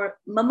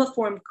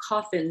mummiform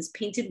coffins,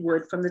 painted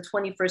wood from the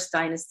 21st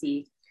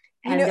dynasty.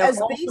 And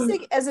as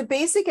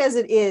basic as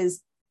it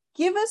is,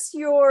 give us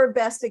your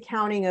best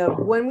accounting of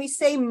when we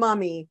say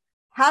mummy,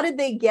 how did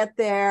they get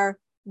there?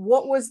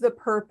 What was the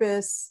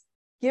purpose?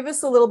 Give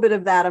us a little bit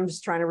of that. I'm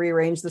just trying to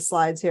rearrange the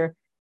slides here.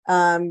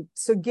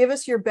 So give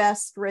us your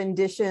best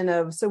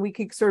rendition so we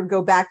could sort of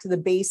go back to the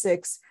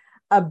basics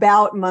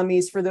about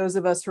mummies for those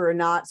of us who are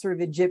not sort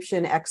of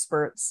Egyptian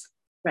experts.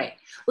 Right.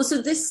 Well,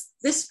 so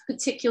this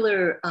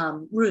particular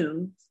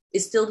room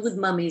is filled with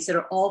mummies that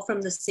are all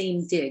from the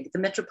same dig. The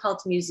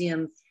Metropolitan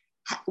Museum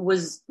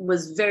was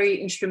very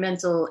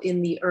instrumental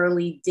in the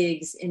early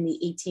digs in the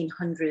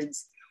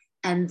 1800s.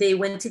 And they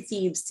went to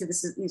Thebes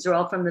these are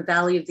all from the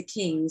Valley of the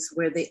Kings,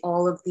 where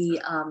all the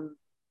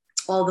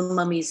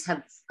mummies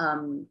have,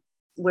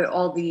 where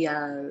all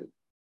the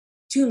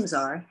tombs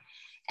are.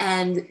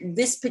 And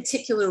this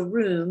particular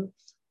room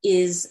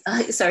is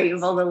sorry,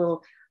 of all the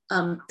little,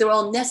 they're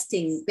all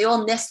nesting. They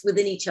all nest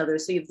within each other.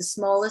 So you have the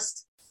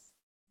smallest,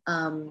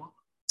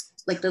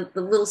 like the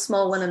little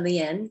small one on the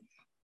end.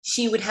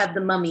 She would have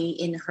the mummy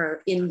in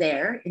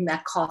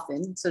that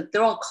coffin. So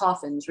they're all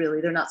coffins,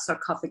 really. They're not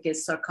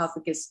sarcophagus.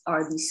 Sarcophagus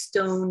are these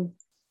stone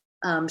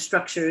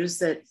structures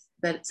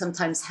that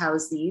sometimes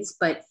house these.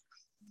 But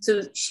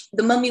so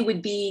the mummy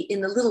would be in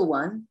the little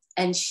one,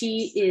 and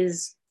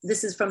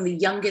this is from her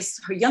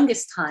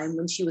youngest time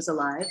when she was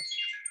alive.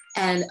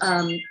 And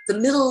the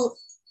middle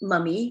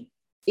mummy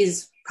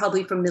is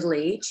probably from middle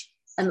age,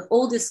 and the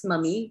oldest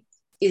mummy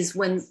is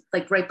when,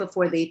 like, right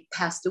before they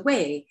passed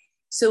away.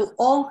 So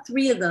all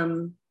three of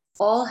them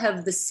all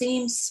have the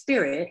same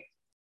spirit,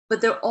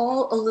 but they're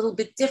all a little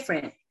bit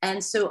different.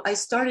 And so I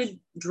started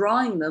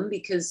drawing them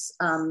because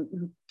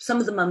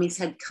some of the mummies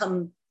had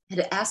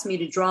asked me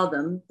to draw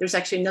them. There's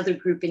actually another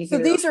group in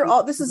here.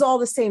 So this is all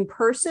the same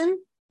person?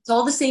 It's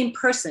all the same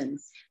person.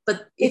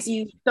 But if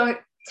you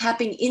start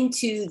tapping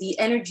into the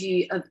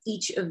energy of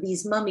each of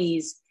these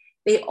mummies,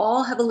 they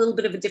all have a little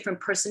bit of a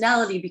different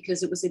personality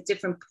because it was at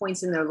different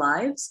points in their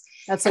lives.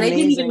 That's and amazing.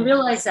 I didn't even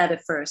realize that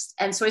at first.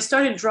 And so I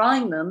started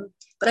drawing them,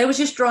 but I was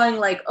just drawing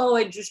like,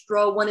 I just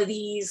draw one of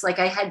these. Like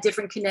I had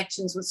different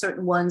connections with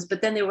certain ones,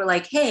 but then they were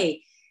like,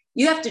 hey,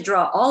 you have to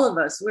draw all of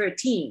us. We're a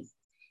team,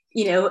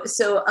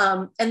 So,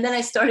 and then I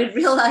started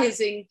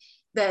realizing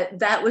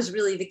that was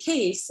really the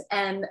case.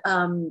 And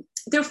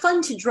they're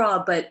fun to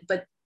draw, but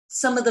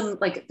some of them,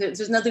 like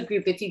there's another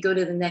group. If you go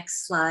to the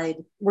next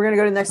slide. We're going to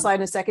go to the next slide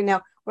in a second.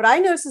 Now, what I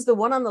noticed is the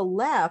one on the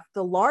left,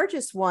 the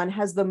largest one,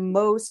 has the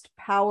most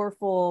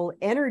powerful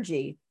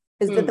energy.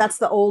 That's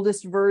the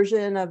oldest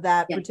version of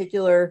that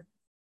particular.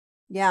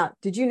 Yeah.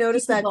 Did you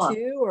notice that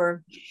too?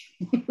 Or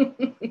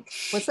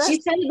what's that?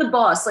 She's kind of the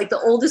boss, like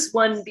the oldest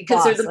one,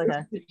 because they're the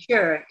most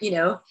mature,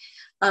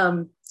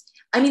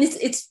 I mean,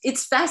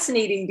 it's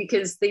fascinating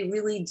because they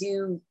really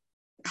do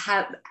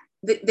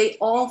they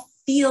all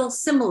feel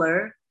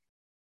similar,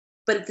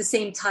 but at the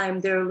same time,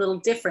 they're a little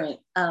different.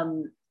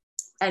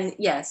 And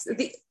yes,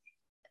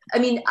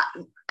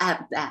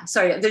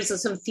 sorry,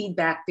 there's some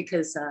feedback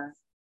because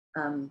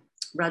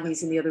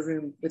Rodney's in the other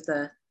room it's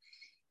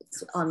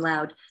on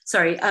loud.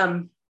 Sorry.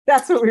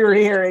 That's what we were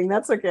hearing.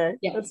 That's okay.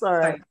 Yeah, that's all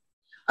right.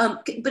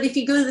 But if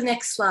you go to the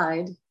next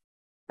slide.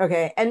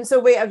 Okay. And so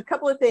wait, a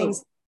couple of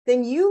things. Oh.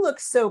 Then you look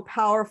so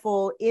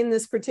powerful in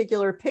this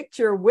particular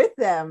picture with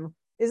them.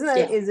 Is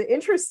it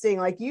interesting?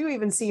 Like you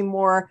even seem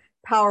more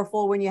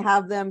powerful when you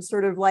have them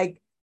sort of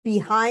like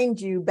behind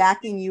you,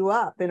 backing you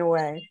up in a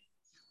way.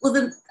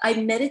 Well, I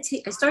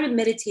started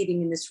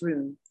meditating in this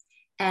room.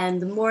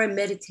 And the more I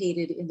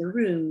meditated in the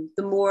room,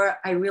 the more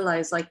I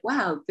realized, like,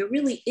 wow, there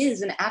really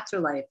is an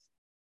afterlife.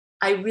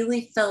 I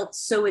really felt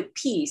so at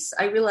peace.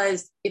 I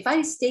realized if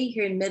I stay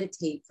here and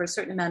meditate for a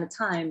certain amount of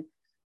time,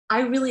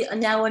 I really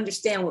now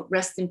understand what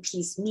rest and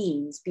peace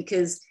means,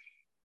 because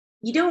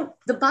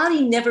the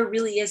body never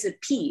really is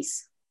at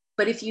peace.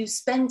 But if you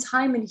spend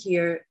time in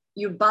here,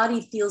 your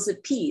body feels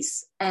at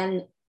peace.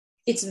 And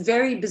it's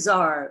very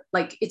bizarre.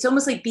 Like, it's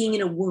almost like being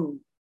in a womb.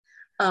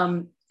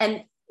 And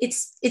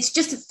it's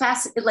just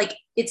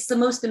it's the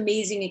most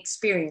amazing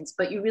experience,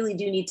 but you really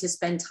do need to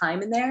spend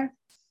time in there.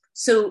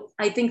 So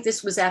I think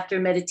this was after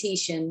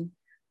meditation.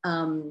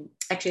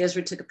 Actually,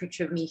 Ezra took a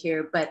picture of me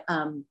here, but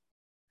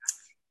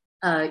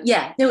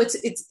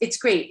it's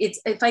great.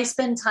 If I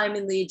spend time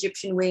in the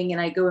Egyptian wing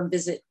and I go and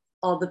visit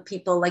all the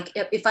people, like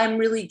if I'm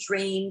really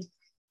drained,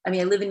 I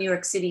live in New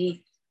York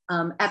City.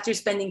 After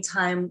spending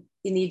time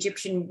in the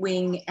Egyptian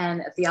wing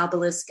and at the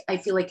obelisk, I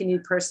feel like a new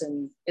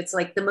person. It's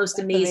like the most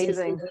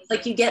amazing.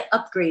 Like you get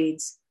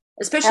upgrades,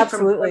 especially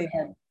from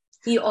him.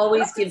 He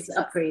always gives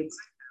upgrades.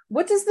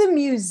 What does the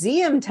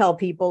museum tell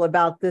people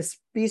about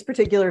these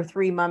particular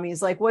three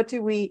mummies? Like, what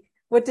do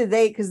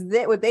they, because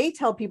what they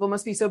tell people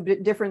must be so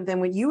different than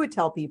what you would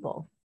tell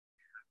people.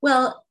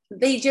 Well,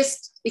 they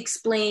just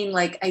explain,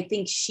 like, I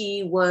think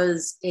she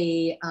was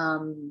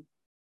I'm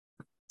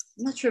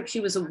not sure if she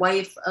was a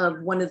wife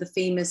of one of the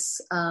famous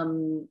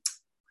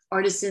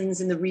artisans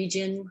in the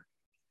region.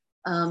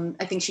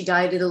 I think she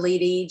died at a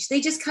late age.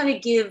 They just kind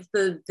of give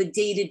the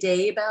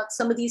day-to-day about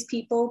some of these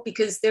people,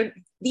 because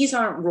these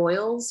aren't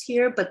royals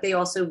here, but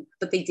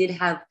they did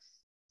have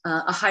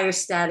a higher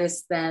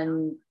status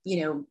than,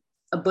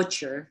 a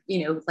butcher,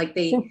 like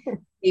they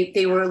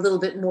were a little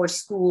bit more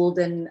schooled,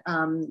 and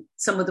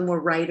some of them were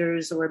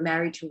writers or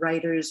married to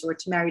writers or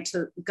married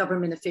to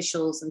government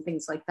officials and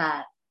things like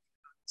that.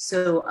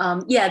 So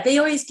they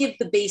always give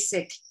the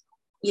basic,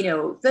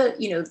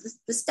 the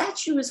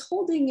statue is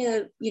holding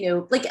a,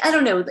 like, I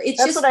don't know.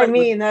 That's what I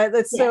mean.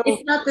 That's so,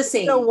 it's not the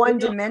same. So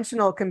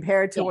one-dimensional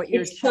compared to what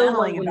you're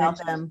channeling about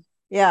them.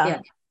 Yeah.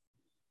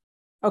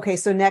 Okay.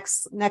 So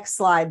next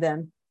slide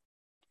then.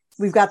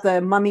 We've got the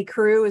mummy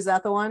crew. Is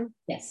that the one?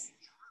 Yes.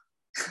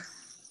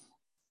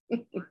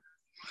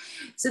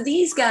 So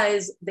these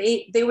guys,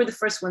 they were the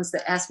first ones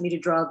that asked me to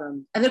draw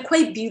them, and they're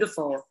quite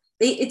beautiful.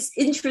 It's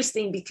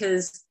interesting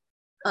because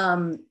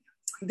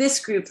this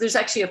group, there's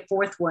actually a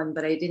fourth one,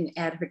 but I didn't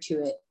add her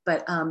to it.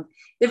 But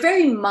they're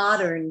very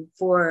modern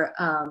for,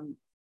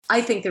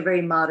 I think they're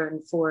very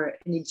modern for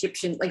an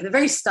Egyptian, like they're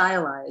very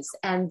stylized.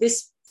 And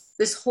this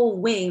whole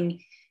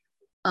wing,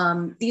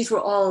 these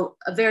were all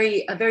a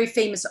very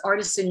famous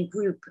artisan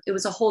group. It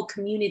was a whole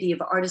community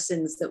of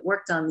artisans that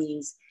worked on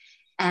these.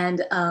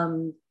 And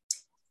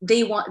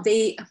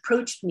they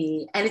approached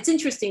me. And it's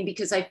interesting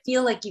because I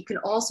feel like you can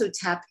also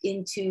tap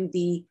into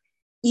the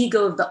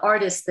ego of the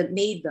artist that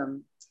made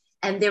them.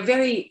 And they're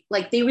very,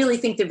 like, they really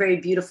think they're very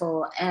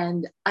beautiful.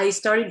 And I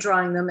started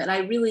drawing them, and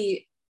I don't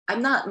really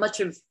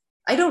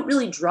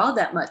draw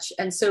that much.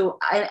 And so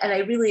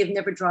I really have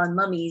never drawn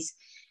mummies.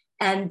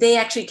 And they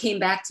actually came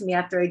back to me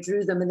after I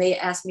drew them, and they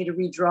asked me to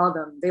redraw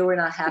them. They were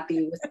not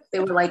happy with it. They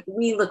were like,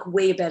 we look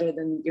way better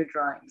than your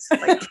drawings.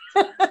 Like,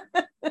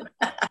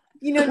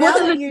 you know,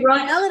 one of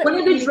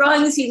the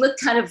drawings, he looked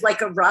kind of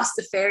like a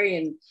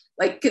Rastafarian,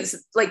 like,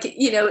 cause like,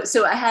 you know,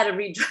 so I had to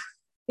redraw,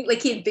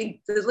 like it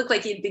looked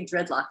like he had big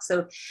dreadlocks.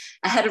 So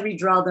I had to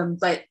redraw them.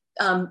 But,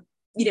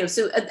 you know,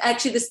 so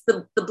actually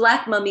the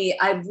black mummy,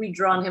 I've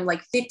redrawn him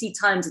like 50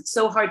 times. It's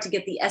so hard to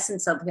get the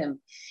essence of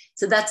him.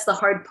 So that's the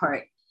hard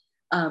part.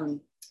 But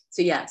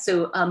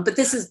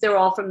they're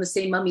all from the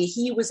same mummy.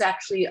 He was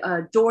actually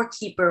a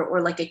doorkeeper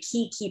or like a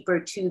key keeper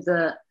to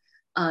the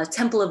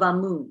Temple of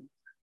Amun.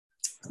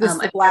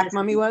 The black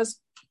mummy was?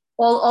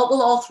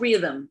 All three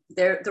of them.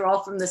 They're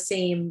all from the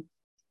same,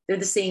 they're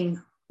the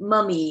same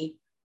mummy,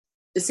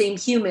 the same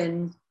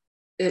human,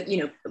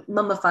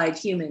 mummified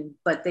human,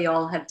 but they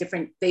all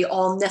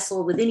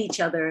nestle within each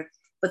other,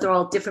 but they're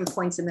all different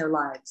points in their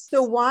lives.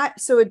 So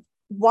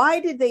why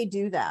did they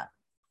do that?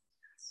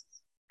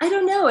 I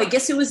don't know. I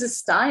guess it was a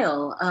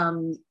style.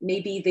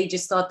 Maybe they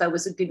just thought that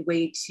was a good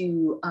way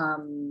to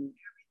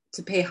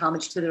pay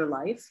homage to their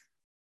life.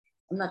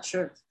 I'm not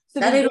sure. So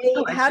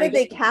how did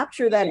they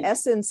capture that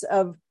essence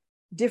of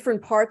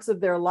different parts of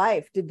their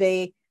life? Did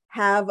they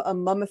have a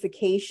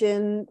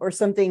mummification or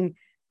something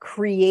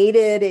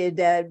created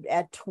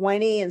at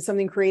 20 and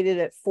something created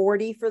at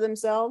 40 for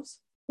themselves?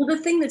 Well,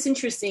 the thing that's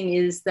interesting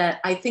is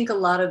that I think a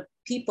lot of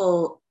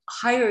people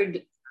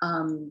hired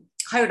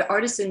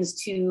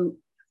artisans to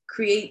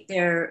create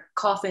their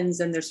coffins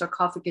and their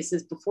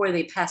sarcophaguses before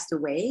they passed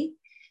away.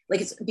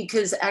 Like, it's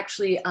because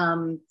actually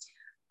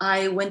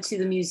I went to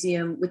the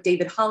museum with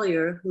David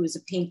Hollier, who is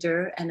a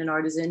painter and an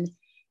artisan,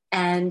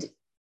 and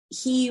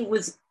he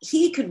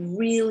could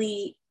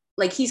really,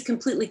 like, he's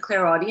completely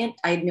clairaudient.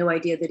 I had no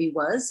idea that he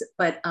was,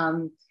 but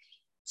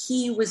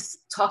he was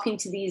talking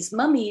to these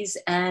mummies,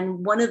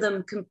 and one of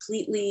them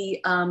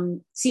completely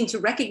seemed to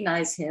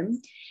recognize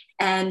him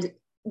and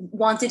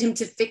wanted him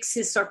to fix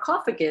his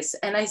sarcophagus.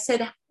 And I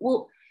said,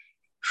 well,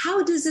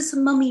 how does this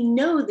mummy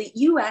know that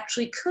you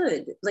actually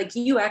could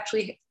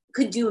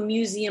do a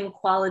museum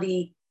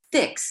quality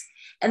fix?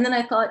 And then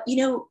I thought,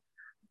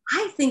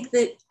 I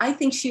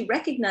think she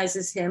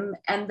recognizes him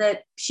and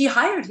that she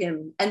hired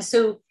him. And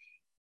so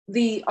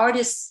the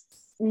artists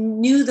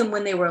knew them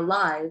when they were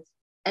alive.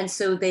 And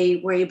so they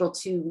were able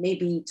to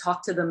maybe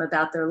talk to them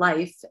about their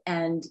life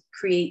and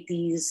create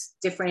these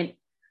different,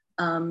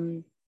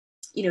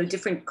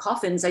 different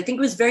coffins. I think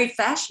it was very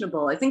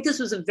fashionable. I think this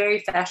was a very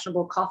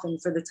fashionable coffin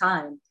for the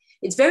time.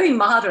 It's very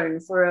modern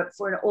for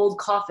an old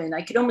coffin.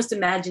 I could almost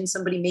imagine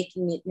somebody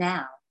making it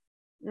now.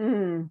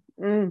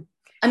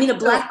 I mean, a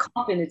black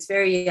coffin, it's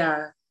very,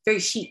 very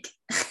chic.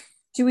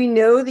 Do we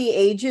know the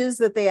ages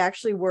that they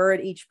actually were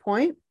at each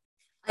point?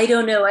 I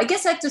don't know. I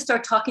guess I have to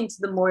start talking to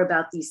them more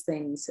about these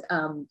things.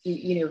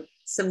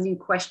 Some new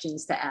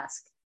questions to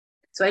ask.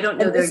 So I don't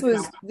know.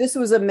 This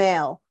was a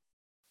male.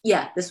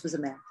 Yeah, this was a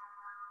male.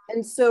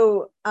 And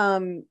so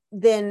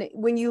then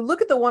when you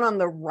look at the one on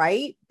the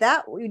right,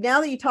 now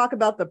that you talk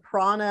about the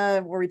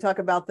prana, where we talk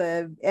about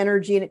the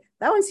energy,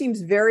 that one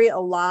seems very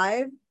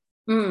alive.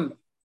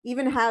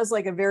 Even has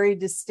like a very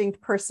distinct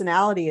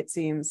personality, it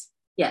seems.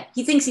 Yeah,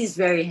 he thinks he's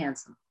very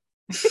handsome.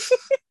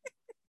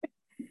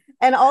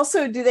 And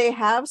also, do they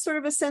have sort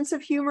of a sense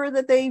of humor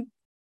that they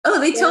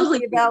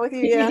totally about with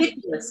you? Yeah.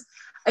 Ridiculous.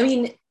 I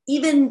mean,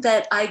 even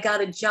that I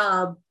got a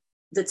job,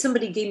 that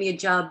somebody gave me a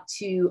job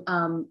to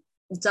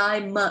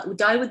dye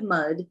with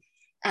mud,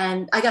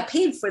 and I got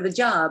paid for the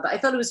job. I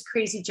thought it was a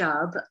crazy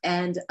job,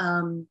 and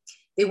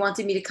they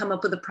wanted me to come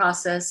up with a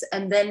process.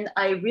 And then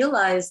I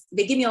realized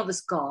they gave me all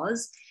this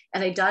gauze,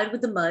 and I dyed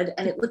with the mud,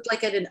 and it looked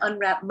like I had an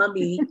unwrapped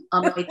mummy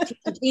on my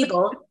kitchen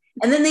table.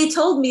 And then they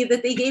told me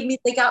that they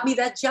got me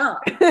that job.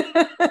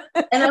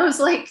 And I was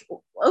like,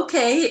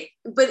 okay,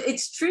 but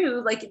it's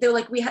true. Like, they're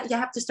like, you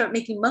have to start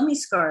making mummy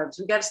scarves.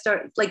 We got to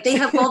start, like, they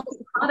have all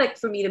the product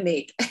for me to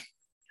make.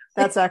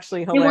 That's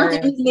actually hilarious. They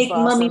wanted me to make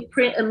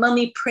a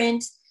mummy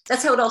print.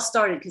 That's how it all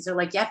started, because they're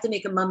like, you have to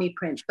make a mummy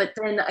print. But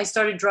then I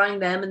started drawing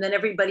them, and then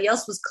everybody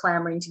else was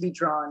clamoring to be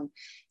drawn.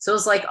 So it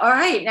was like, all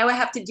right, now I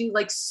have to do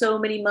like so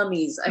many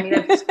mummies. I mean,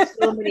 I've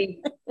so many.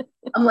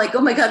 I'm like,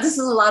 oh my God, this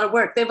is a lot of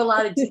work. They have a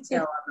lot of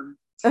detail on them.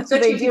 So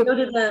actually, if you go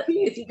to the,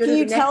 can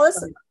you tell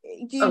us,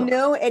 Do you Oh,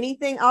 know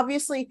anything?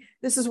 Obviously,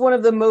 this is one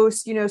of the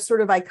most,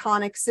 sort of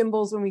iconic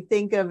symbols when we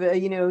think of,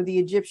 the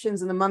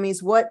Egyptians and the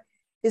mummies. What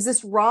is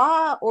this,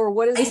 Ra, or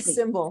what is the Isis.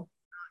 symbol?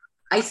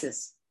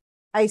 Isis.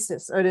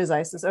 Isis. Oh, it is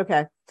Isis.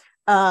 Okay.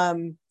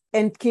 And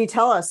can you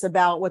tell us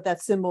about what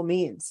that symbol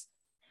means?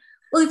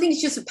 Well, I think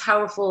it's just a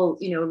powerful,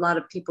 a lot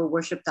of people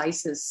worshiped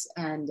Isis,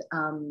 and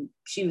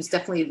she was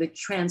definitely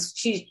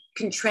she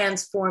can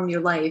transform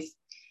your life.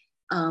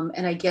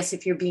 And I guess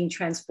if you're being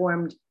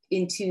transformed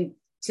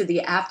to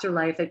the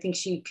afterlife, I think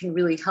she can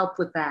really help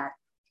with that.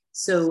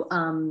 So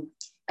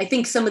I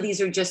think some of these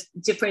are just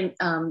different.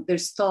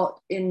 There's thought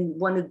in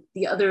one of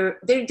the other,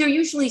 they're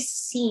usually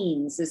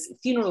scenes, as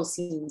funeral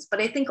scenes, but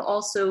I think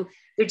also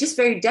they're just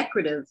very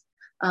decorative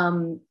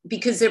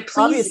because they're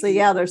pleasing. Obviously,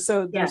 yeah, they're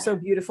Yeah. so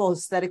beautiful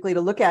aesthetically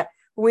to look at.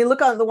 When we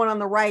look on the one on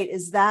the right,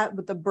 is that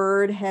with the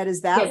bird head? Is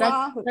that Yeah,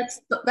 Ra?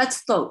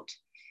 that's Thoth.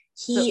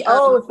 He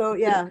So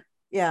yeah,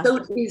 yeah.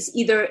 Thoth is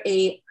either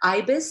a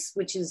ibis,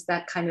 which is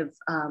that kind of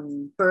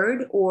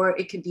bird, or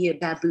it could be a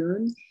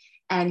baboon,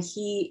 and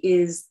he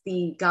is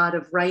the god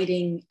of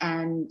writing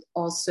and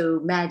also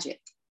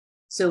magic.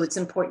 So it's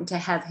important to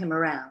have him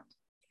around.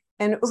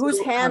 And whose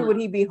So hand would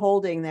he be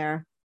holding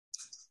there?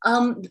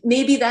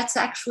 maybe that's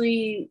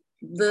actually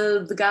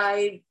the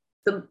guy,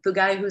 the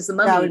guy who's the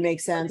That mummy. would make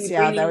sense. Be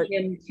Yeah, that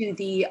bringing would, him to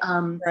the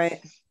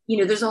right.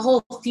 there's a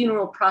whole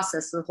funeral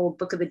process, the whole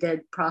Book of the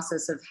Dead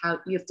process of how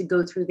you have to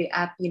go through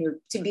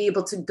to be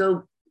able to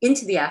go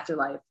into the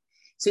afterlife.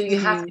 So you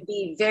have to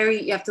be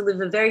you have to live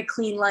a very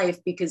clean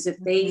life, because if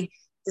they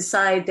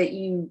decide that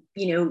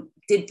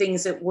did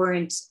things that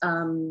weren't,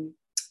 of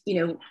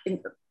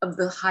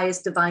the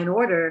highest divine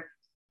order,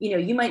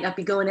 you might not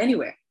be going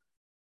anywhere.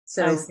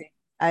 So I see.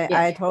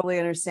 yeah. I totally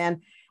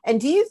understand. And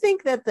do you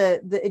think that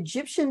the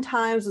Egyptian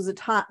times was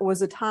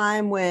a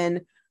time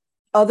when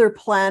other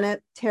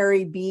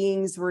planetary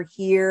beings were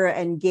here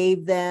and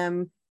gave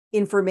them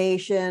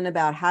information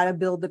about how to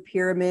build the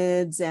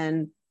pyramids?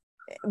 And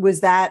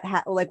was that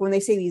like when they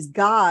say these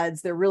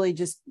gods, they're really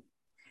just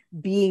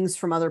beings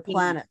from other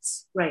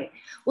planets? Right.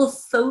 Well,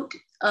 Thoth,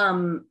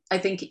 I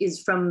think,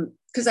 is from,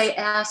 because I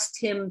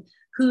asked him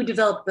who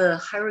developed the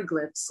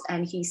hieroglyphs,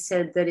 and he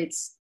said that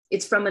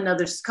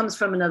comes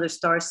from another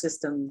star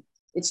system.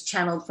 It's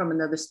channeled from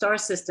another star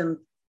system.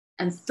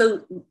 And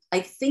Thoth,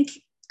 I think,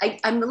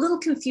 I'm a little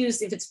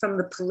confused if it's from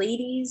the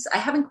Pleiades. I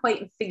haven't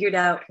quite figured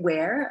out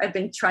where. I've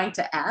been trying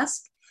to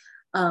ask,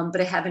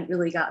 but I haven't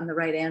really gotten the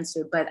right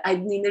answer. But I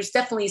mean, there's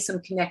definitely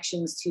some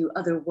connections to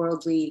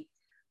otherworldly.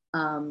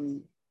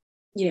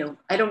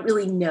 I don't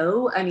really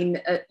know. I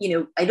mean,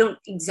 I don't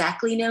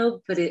exactly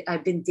know, but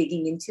I've been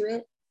digging into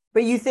it.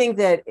 But you think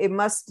that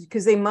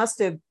because they must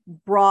have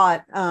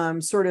brought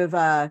sort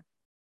of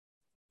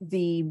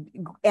the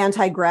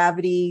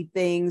anti-gravity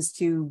things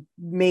to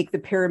make the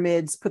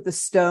pyramids, put the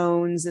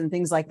stones and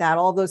things like that.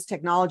 All those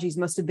technologies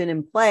must have been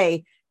in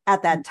play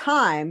at that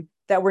time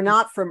that were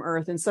not from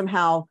Earth, and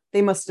somehow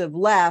they must have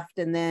left.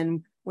 And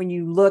then when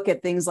you look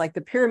at things like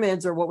the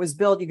pyramids or what was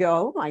built, you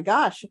go, oh my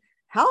gosh,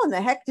 how in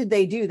the heck did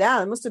they do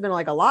that? It must have been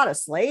like a lot of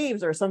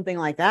slaves or something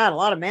like that, a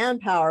lot of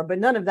manpower, but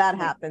none of that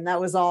happened.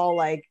 That was all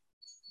like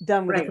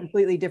done with a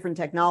completely different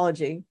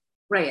technology.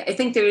 Right. I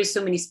think there is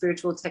so many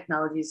spiritual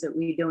technologies that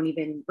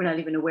we're not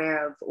even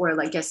aware of,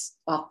 or I guess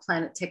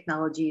off-planet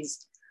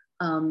technologies,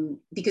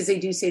 because they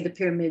do say the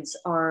pyramids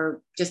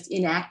are just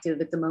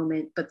inactive at the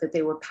moment, but that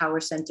they were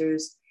power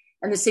centers.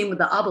 And the same with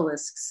the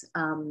obelisks.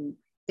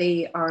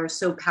 They are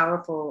so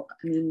powerful.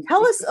 I mean,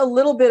 tell us a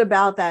little bit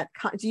about that.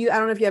 I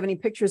don't know if you have any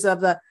pictures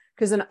of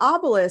because an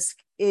obelisk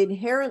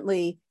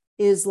inherently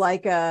is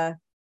like a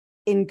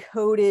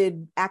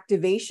encoded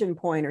activation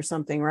point or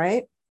something,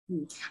 right?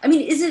 I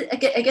mean, is it?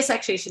 I guess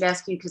actually I should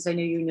ask you, because I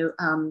know you know.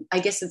 I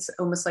guess it's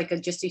almost like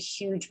just a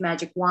huge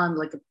magic wand,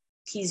 like a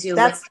piezoelectric.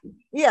 That's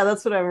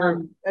what I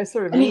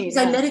sort of mean.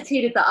 I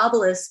meditated the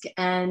obelisk,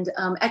 and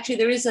actually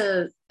there is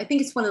I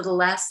think it's one of the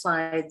last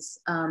slides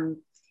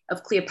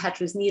of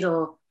Cleopatra's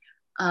Needle.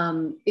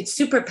 It's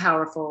super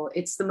powerful.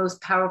 It's the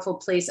most powerful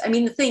place. I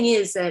mean, the thing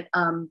is that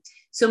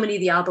so many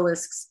of the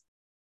obelisks.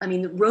 I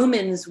mean, the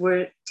Romans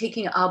were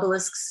taking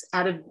obelisks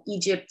out of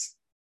Egypt.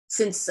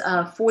 Since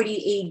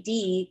 40 AD,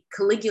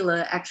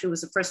 Caligula actually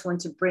was the first one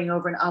to bring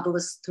over an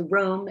obelisk to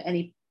Rome, and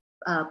he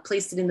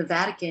placed it in the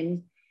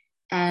Vatican.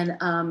 And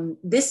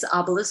this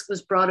obelisk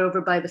was brought over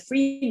by the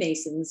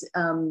Freemasons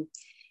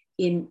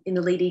in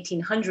the late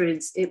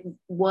 1800s. It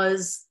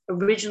was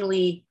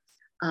originally,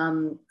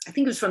 I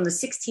think it was from the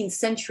 16th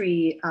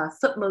century,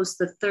 Thutmose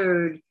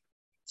III.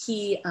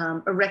 He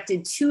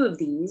erected two of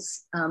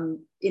these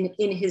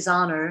in his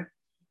honor.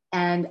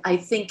 And I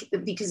think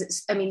that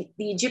because the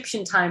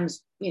Egyptian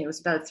times,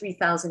 it's about a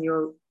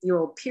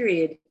 3,000-year-old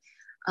period.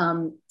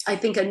 I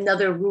think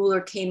another ruler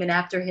came in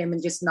after him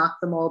and just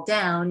knocked them all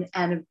down.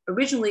 And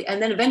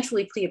then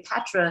eventually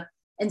Cleopatra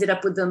ended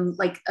up with them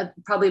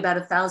probably about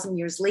 1,000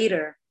 years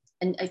later.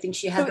 And I think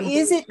she had them.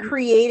 Is it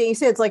creating, you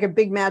said it's like a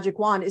big magic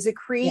wand. Is it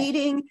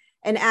creating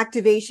an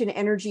activation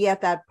energy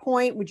at that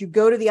point? Would you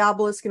go to the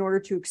obelisk in order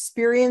to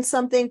experience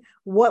something?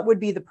 What would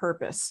be the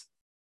purpose?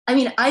 I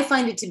mean, I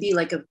find it to be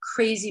like a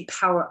crazy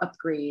power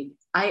upgrade.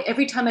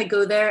 Every time I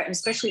go there, and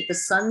especially if the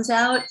sun's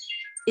out,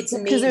 it's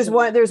Because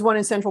amazing. there's one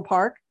in Central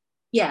Park.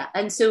 Yeah,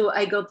 and so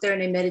I go up there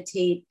and I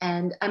meditate,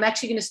 and I'm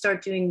actually going to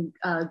start doing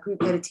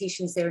group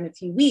meditations there in a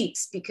few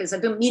weeks because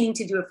I've been meaning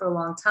to do it for a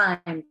long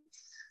time.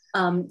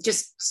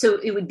 Just so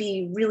it would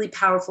be really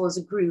powerful as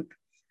a group.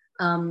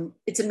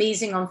 It's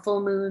amazing on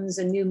full moons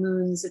and new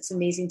moons. It's an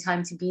amazing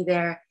time to be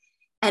there,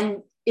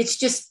 and it's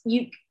just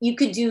you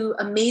could do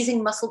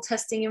amazing muscle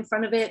testing in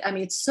front of it. I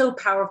mean, it's so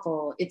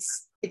powerful.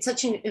 It's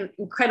such an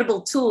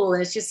incredible tool,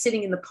 and it's just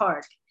sitting in the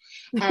park.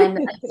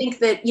 And I think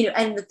that,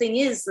 and the thing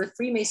is, the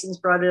Freemasons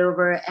brought it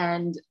over,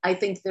 and I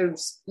think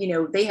there's,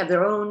 they have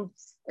their own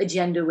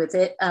agenda with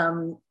it.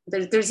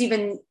 There's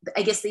even,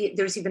 I guess,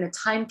 there's even a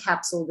time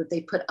capsule that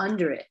they put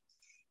under it,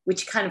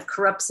 which kind of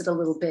corrupts it a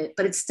little bit,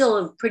 but it's still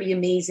a pretty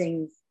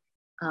amazing.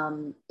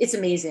 It's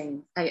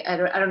amazing. I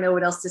don't know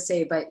what else to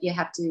say, but you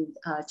have to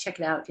check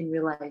it out in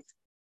real life.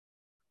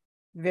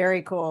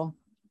 Very cool.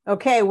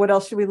 Okay, what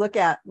else should we look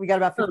at? We got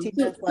about 15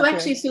 minutes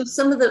left. So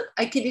actually,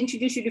 I could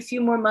introduce you to a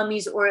few more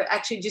mummies, or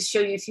actually just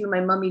show you a few of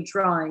my mummy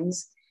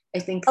drawings. I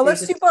think. Oh,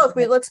 let's do both.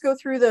 Let's go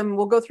through them.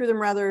 We'll go through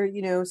them rather,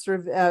 sort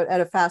of at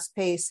a fast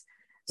pace.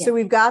 Yeah. So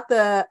we've got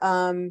the,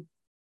 I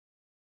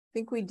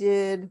think we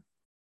did.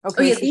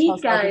 Okay. Oh yeah,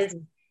 these guys.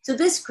 So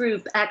this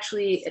group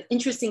actually,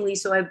 interestingly,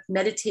 so I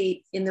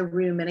meditate in the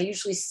room, and I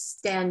usually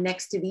stand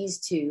next to these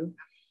two.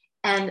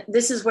 And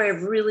this is where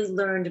I've really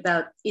learned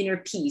about inner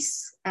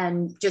peace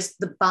and just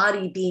the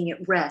body being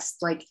at rest.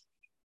 Like,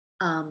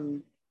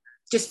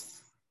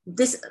 just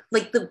this,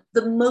 like the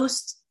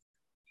most,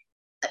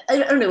 I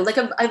don't know, like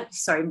I'm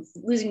sorry, I'm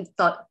losing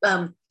thought.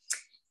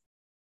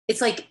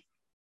 It's like,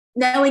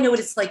 now I know what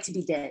it's like to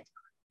be dead,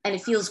 and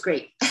it feels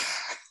great.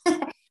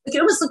 Like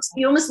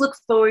you almost look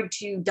forward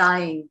to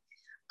dying.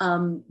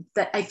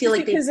 That I feel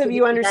like because of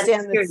you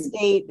understand the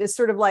state is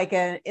sort of like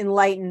an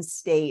enlightened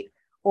state,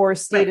 or a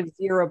state of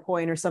 0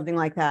 point or something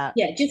like that.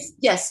 Yeah,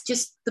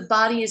 just the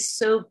body is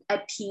so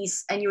at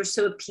peace, and you're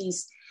so at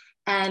peace.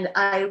 And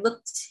I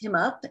looked him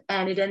up,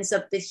 and it ends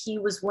up that he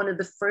was one of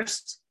the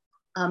first.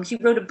 He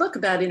wrote a book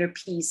about inner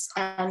peace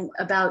and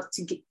about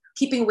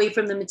keeping away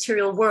from the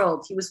material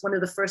world. He was one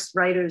of the first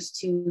writers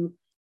to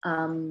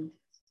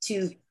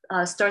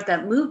start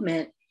that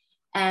movement.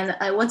 And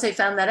once I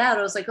found that out,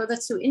 I was like, oh,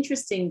 that's so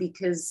interesting,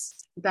 because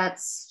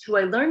that's who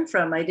I learned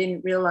from. I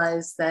didn't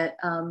realize that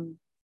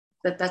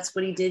that's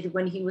what he did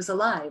when he was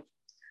alive.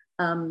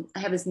 I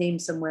have his name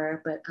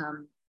somewhere, but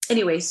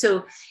anyway,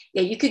 so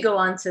yeah, you could go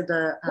on to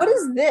the. What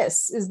is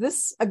this? Is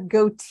this a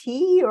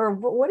goatee, or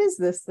what is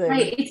this thing?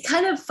 Right. It's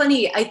kind of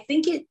funny. I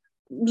think it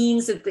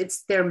means that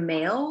it's their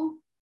male,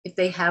 if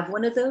they have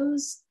one of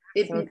those.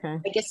 Okay.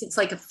 I guess it's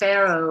like a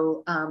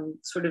pharaoh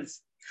sort of.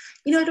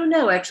 I don't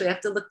know. Actually, I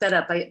have to look that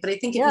up. But I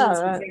think it means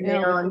they're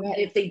male, and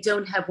if they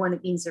don't have one,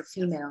 it means they're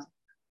female.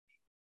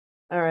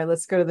 All right,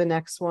 let's go to the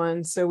next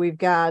one. So we've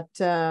got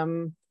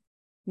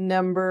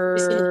number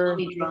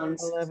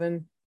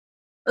 11.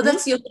 Oh,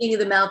 that's the opening of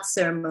the mouth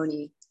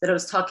ceremony that I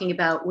was talking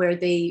about, where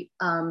they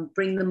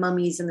bring the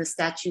mummies and the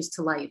statues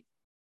to life.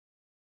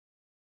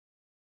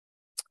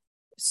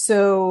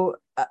 So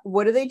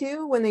what do they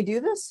do when they do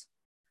this?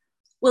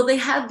 Well, they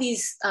have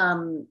these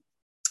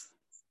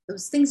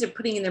those things they're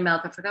putting in their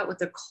mouth. I forgot what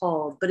they're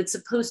called, but it's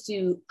supposed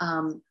to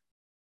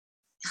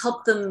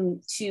help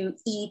them to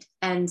eat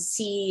and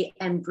see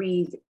and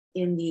breathe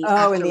in the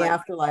afterlife. In the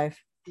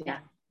afterlife. Yeah.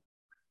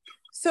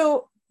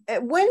 So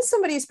when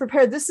somebody's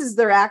prepared, this is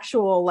their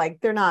actual,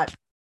 like, they're not,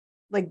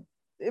 like,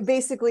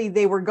 basically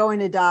they were going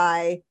to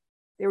die.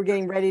 They were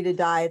getting ready to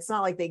die. It's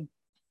not like they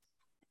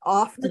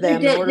offed them.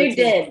 They're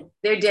dead.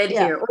 They're dead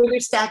here, or they're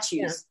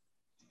statues,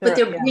 but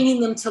they're bringing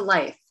them to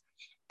life.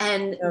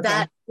 And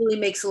that really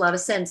makes a lot of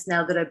sense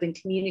now that I've been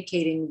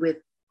communicating with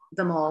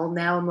them all.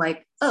 Now I'm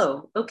like,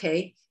 oh,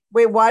 okay.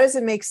 Wait, why does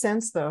it make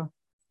sense though?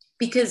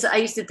 Because I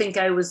used to think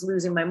I was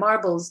losing my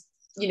marbles,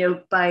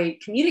 by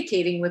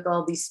communicating with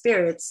all these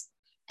spirits.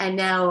 And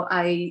now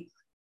I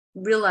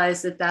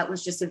realize that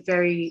was just a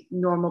very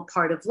normal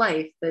part of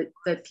life,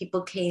 that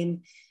people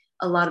came,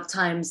 a lot of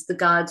times the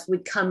gods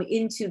would come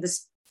into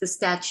the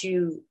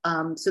statue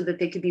so that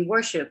they could be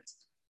worshipped.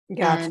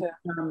 Gotcha.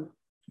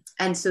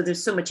 And so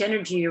there's so much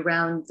energy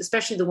around,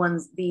 especially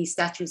the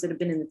statues that have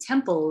been in the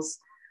temples.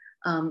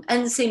 And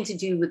the same to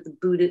do with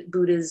the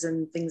Buddhas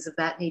and things of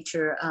that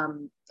nature.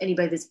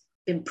 Anybody that's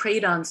been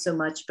preyed on so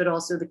much, but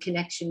also the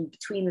connection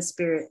between the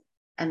spirit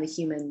and the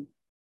human.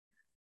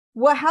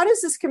 Well, how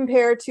does this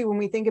compare to when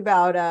we think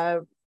about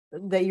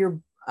that you're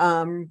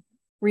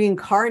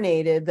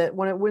reincarnated? That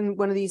when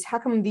one of these, how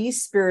come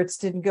these spirits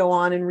didn't go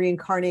on and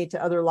reincarnate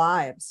to other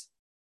lives?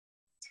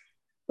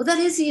 Well, that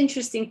is the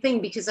interesting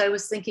thing, because I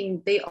was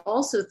thinking they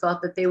also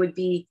thought that they would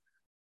be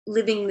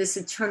living this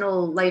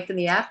eternal life in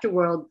the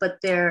afterworld, but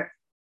they're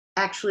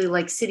actually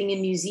like sitting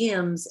in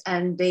museums,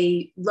 and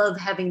they love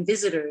having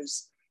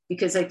visitors,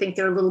 because I think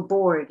they're a little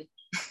bored.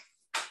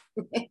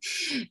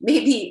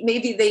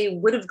 maybe they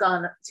would have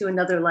gone to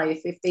another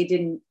life if they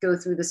didn't go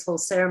through this whole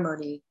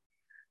ceremony.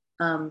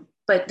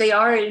 But but they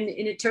are in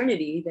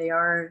eternity. They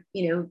are,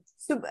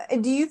 So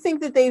do you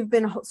think that they've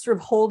been sort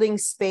of holding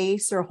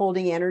space or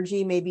holding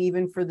energy, maybe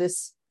even for the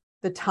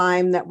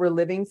time that we're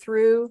living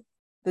through,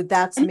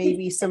 that's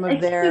maybe some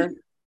of their...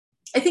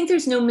 I think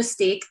there's no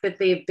mistake that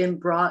they've been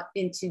brought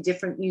into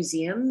different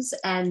museums,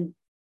 and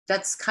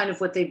that's kind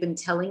of what they've been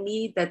telling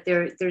me, that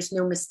there's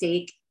no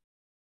mistake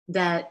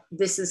that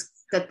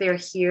that they're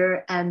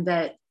here, and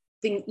that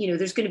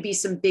there's going to be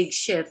some big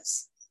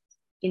shifts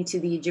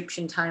into the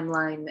Egyptian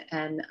timeline.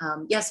 And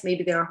yes,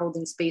 maybe they are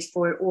holding space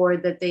for it, or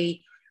that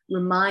they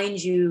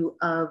remind you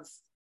of,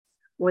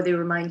 or they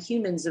remind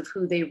humans of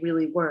who they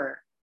really were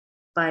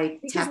by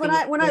because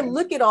tapping. when I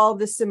look at all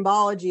this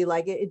symbology,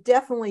 like it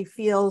definitely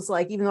feels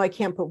like, even though I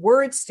can't put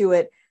words to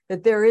it,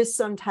 that there is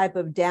some type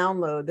of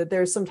download, that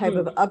there's some type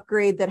of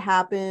upgrade that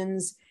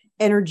happens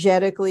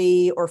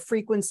energetically or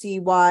frequency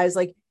wise.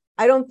 Like,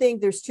 I don't think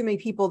there's too many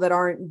people that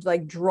aren't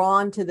like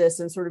drawn to this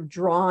and sort of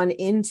drawn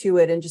into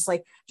it and just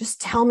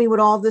tell me what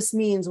all this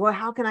means. Well,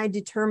 how can I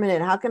determine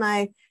it? How can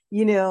I,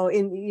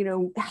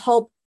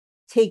 help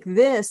take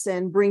this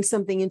and bring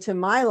something into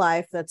my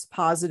life that's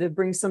positive,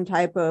 bring some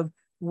type of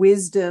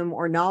wisdom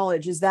or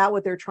knowledge? Is that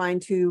what they're trying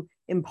to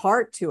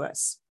impart to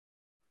us?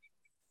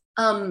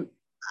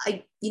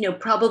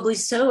 Probably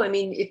so. I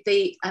mean,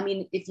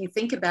 if you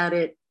think about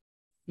it,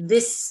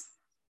 this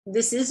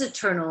is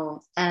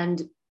eternal,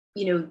 and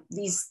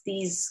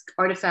these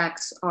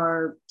artifacts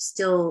are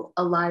still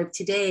alive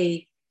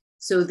today.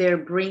 So they're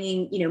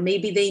bringing,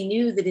 maybe they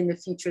knew that in the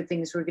future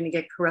things were going to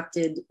get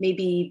corrupted.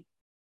 Maybe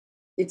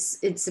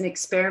it's an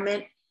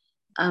experiment.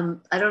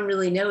 I don't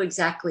really know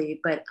exactly,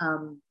 but I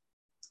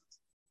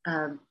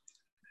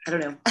don't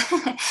know.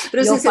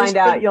 But you'll find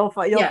out. You'll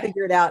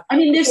figure it out. I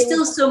mean, there's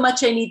still so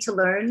much I need to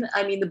learn.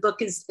 I mean, the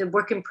book is a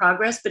work in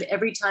progress, but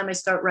every time I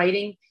start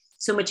writing,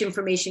 so much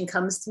information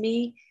comes to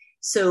me.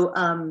 So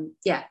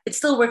it's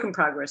still a work in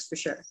progress for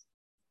sure.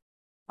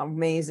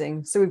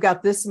 Amazing. So we've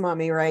got this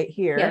mummy right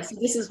here. Yes,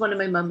 this is one of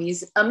my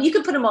mummies. You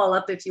can put them all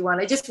up if you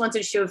want. I just wanted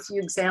to show a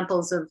few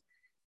examples of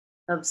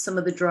some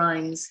of the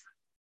drawings.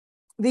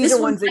 These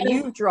are ones that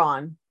you've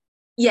drawn.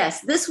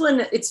 Yes, this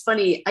one, it's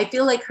funny. I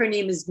feel like her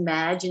name is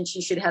Madge and she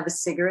should have a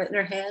cigarette in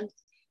her hand.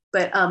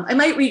 But I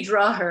might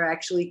redraw her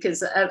actually,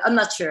 because I'm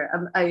not sure.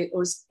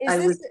 Is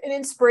this an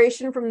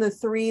inspiration from the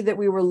three that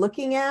we were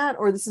looking at,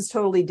 or this is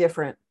totally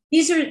different?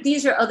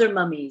 These are other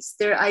mummies.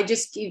 I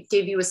just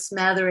gave you a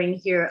smattering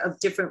here of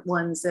different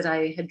ones that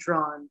I had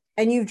drawn.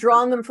 And you've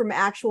drawn them from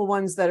actual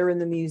ones that are in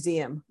the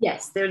museum?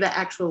 Yes, they're the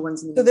actual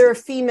ones in the museum. So they're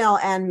female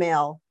and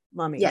male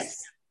mummies?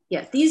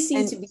 Yes. These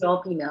seem to be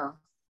all female.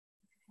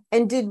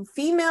 And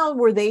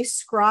were they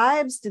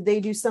scribes? Did they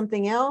do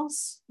something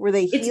else? Were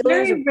they healers? It's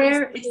very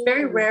rare. It's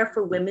very rare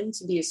for women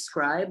to be a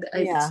scribe.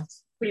 Yeah,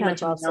 it's pretty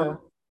much a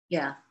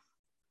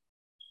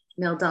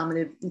male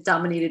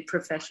dominated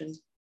profession.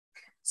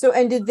 So,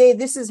 and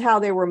this is how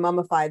they were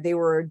mummified. They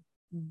were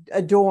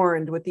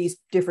adorned with these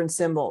different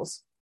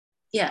symbols.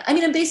 Yeah. I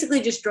mean, I'm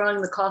basically just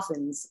drawing the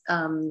coffins.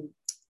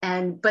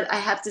 But I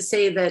have to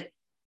say that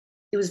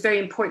it was very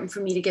important for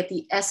me to get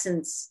the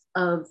essence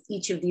of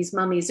each of these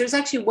mummies. There's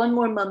actually one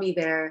more mummy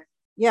there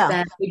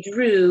that I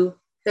drew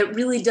that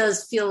really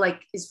does feel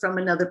like is from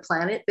another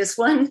planet. This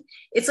one,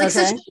 it's like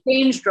such a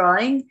strange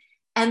drawing.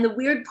 And the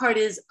weird part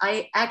is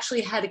I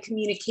actually had a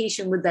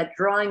communication with that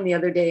drawing the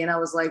other day, and I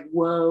was like,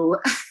 whoa,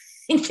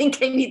 I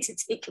think I need to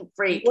take a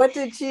break. What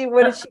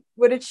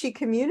did she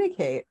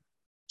communicate?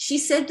 She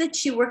said that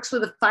she works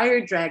with a fire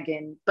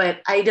dragon,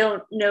 but I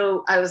don't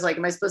know. I was like,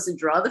 am I supposed to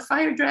draw the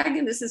fire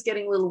dragon? This is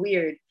getting a little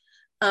weird.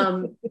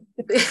 So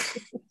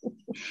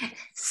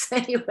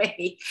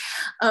anyway,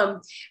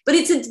 but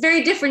it's a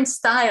very different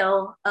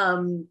style.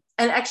 And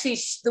actually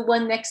the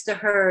one next to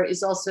her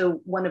is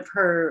also one of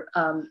her,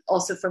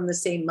 also from the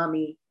same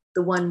mummy,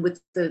 the one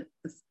with the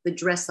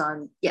dress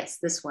on. Yes,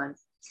 this one.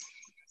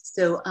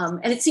 So,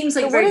 and it seems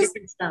like very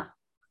different stuff.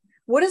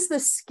 What is the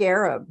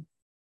scarab?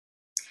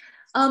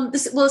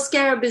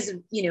 Scarab is,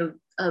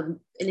 an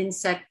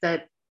insect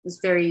that is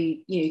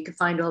very, you can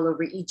find all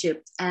over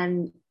Egypt.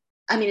 And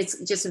I mean,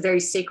 it's just a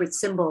very sacred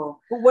symbol.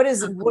 What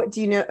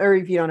do you know, or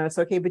if you don't know, it's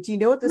okay, but do you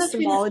know what the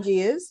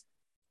symbology is?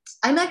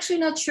 I'm actually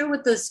not sure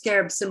what the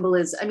scarab symbol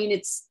is. I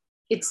mean,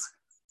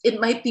 it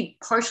might be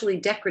partially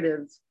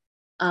decorative.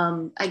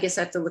 I guess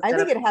I have to look that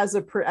up. It has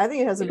a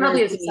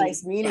very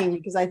precise meaning,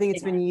 because I think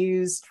it's been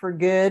used for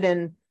good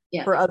and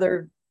for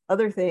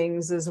other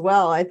things as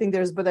well. I think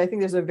there's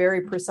a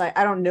very precise,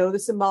 I don't know the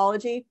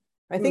symbology.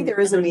 I think there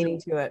is a meaning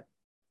to it.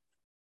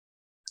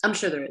 I'm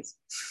sure there is.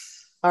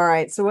 All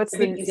right. So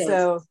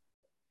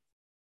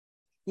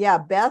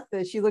Beth,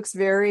 she looks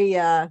very,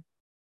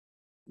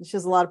 she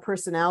has a lot of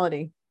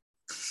personality.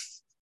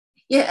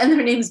 Yeah. And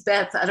her name's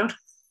Beth. I don't,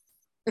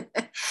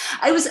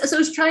 I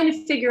was trying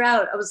to figure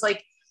out, I was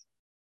like,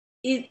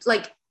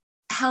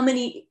 how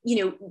many,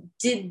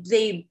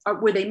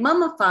 were they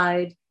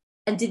mummified?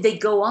 And did they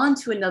go on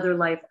to another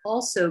life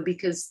also?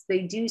 Because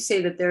they do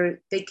say that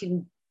they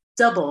can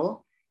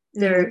double.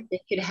 They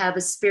could have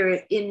a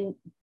spirit in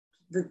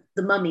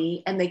the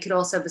mummy, and they could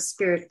also have a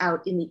spirit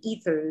out in the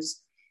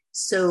ethers.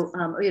 So,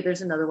 oh yeah,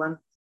 there's another one.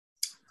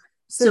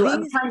 So So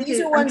these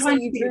are I'm ones that trying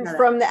to you figure drew that out.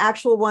 from the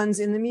actual ones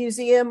in the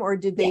museum, or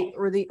did Yeah. they,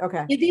 or the,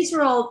 okay. Yeah, these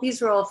are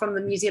all from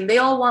the museum. They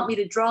all want me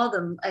to draw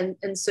them,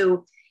 and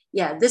so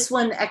yeah, this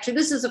one actually,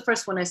 this is the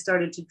first one I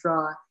started to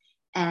draw,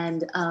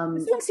 and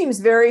This one seems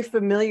very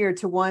familiar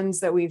to ones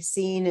that we've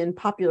seen in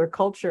popular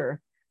culture,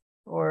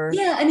 or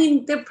yeah, I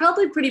mean they're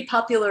probably pretty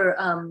popular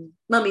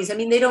mummies. I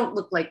mean they don't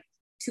look like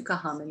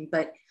Tutankhamun,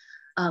 but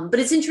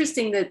it's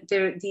interesting that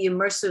the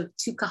immersive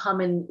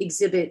Tutankhamun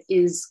exhibit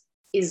is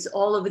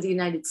all over the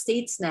United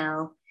States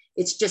now.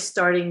 It's just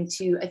starting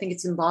to, I think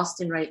it's in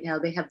Boston right now.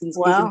 They have these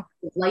big wow,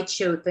 light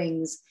show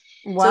things.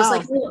 So it's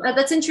like, wow. well,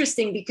 that's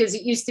interesting because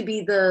it used to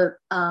be the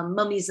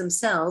mummies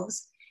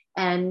themselves,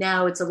 and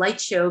now it's a light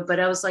show. But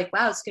I was like,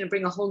 wow, it's going to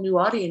bring a whole new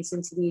audience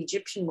into the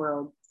Egyptian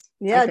world, I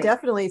Yeah, think.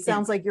 definitely. It Yeah.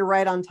 sounds like you're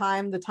right on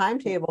time, the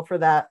timetable for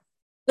that.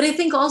 But I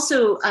think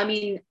also, I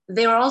mean,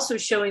 they're also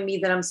showing me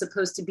that I'm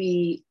supposed to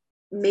be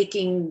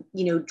making,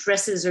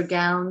 dresses or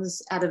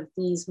gowns out of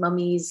these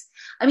mummies.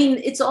 I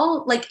mean, it's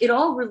all like it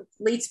all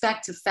relates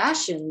back to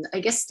fashion. I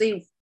guess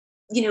you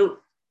know,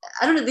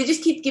 I don't know. They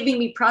just keep giving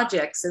me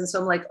projects, and so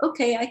I'm like,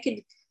 okay, I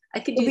could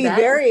It'd do be that.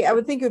 very, I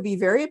would think it would be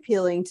very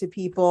appealing to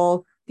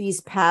people,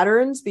 these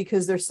patterns,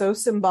 because they're so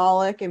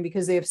symbolic and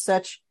because they have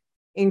such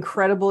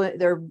incredible,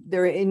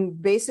 they're in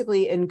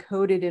basically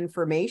encoded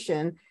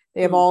information.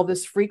 They have Mm, all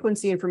this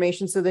frequency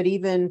information so that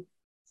even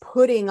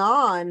putting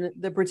on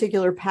the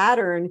particular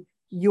pattern,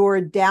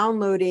 you're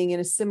downloading and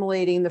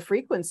assimilating the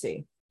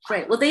frequency.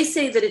 right. Well, they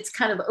say that it's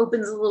kind of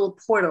opens a little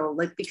portal,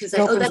 like because It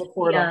opens a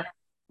portal.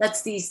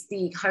 that's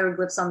the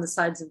hieroglyphs on the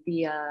sides of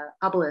the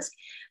obelisk.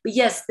 But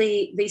yes,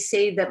 they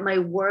say that my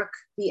work,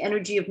 the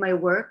energy of my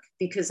work,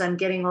 because I'm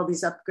getting all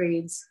these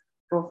upgrades,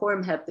 or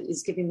Horemheb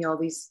is giving me all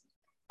these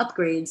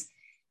upgrades,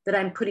 that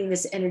I'm putting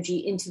this energy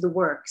into the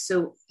work.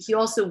 So he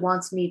also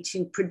wants me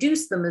to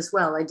produce them as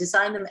well. I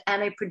design them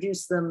and I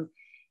produce them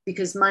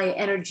because my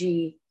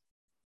energy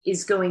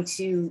is going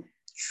to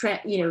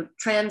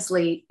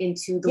translate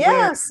into the wear.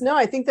 Yes, no,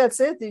 I think that's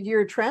it.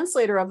 You're a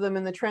translator of them,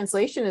 and the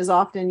translation is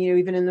often,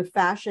 even in the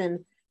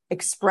fashion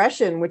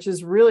expression, which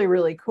is really,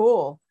 really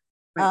cool.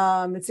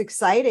 Right. It's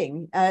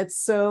exciting. It's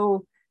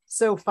so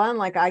fun.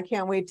 Like I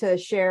can't wait to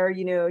share,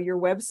 your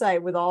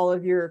website with all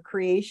of your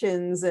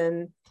creations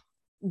and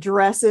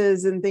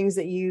dresses and things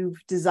that you've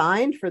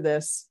designed for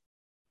this.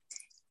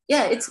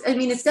 Yeah, it's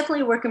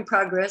definitely a work in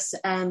progress.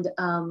 And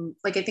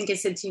like I think I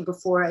said to you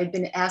before, I've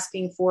been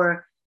asking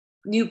for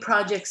new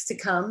projects to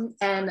come,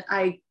 and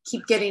I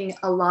keep getting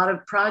a lot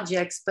of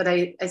projects, but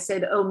I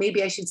said, oh,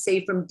 maybe I should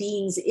say from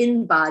beings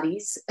in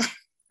bodies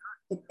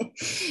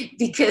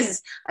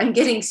because I'm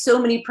getting so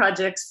many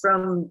projects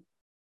from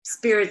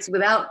spirits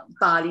without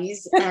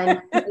bodies. And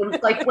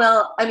it's like,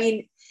 well, I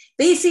mean,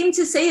 they seem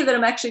to say that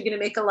I'm actually going to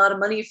make a lot of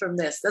money from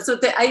this. That's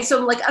what so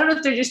I'm like, I don't know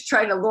if they're just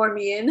trying to lure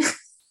me in.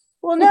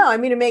 Well, no, I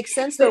mean, it makes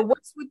sense though.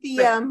 What's with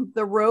Right.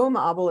 the Rome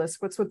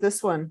obelisk? What's with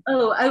this one?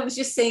 Oh, I was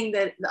just saying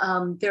that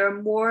there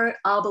are more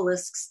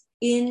obelisks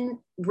in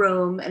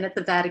Rome and at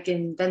the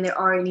Vatican than there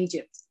are in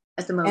Egypt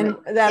at the And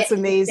moment. that's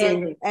amazing.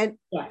 Expanding. And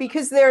Yeah.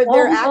 because they're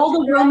All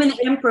actually the Roman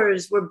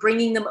emperors were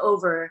bringing them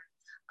over.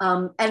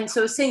 And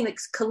so saying that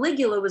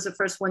Caligula was the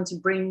first one to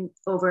bring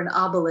over an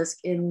obelisk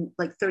in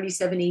like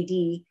 37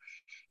 AD.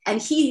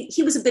 And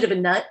he was a bit of a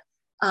nut.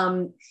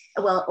 Um,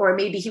 well, or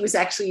maybe he was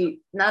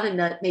actually not a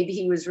nut. Maybe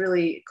he was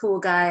really a cool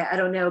guy. I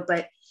don't know.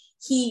 But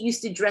he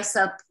used to dress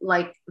up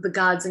like the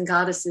gods and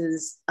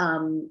goddesses,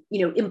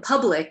 in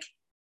public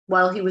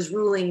while he was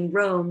ruling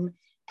Rome.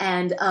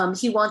 And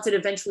he wanted to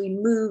eventually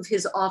move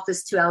his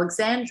office to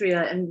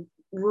Alexandria and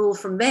rule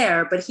from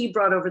there. But he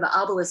brought over the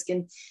obelisk.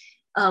 And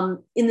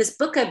in this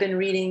book I've been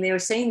reading, they were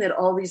saying that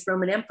all these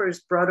Roman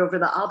emperors brought over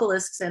the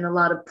obelisks and a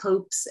lot of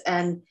popes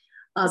and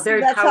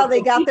very that's how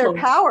they powerful got their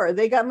people. power.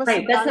 They must Right,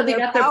 have that's how gotten they their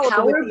got their power with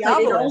power. the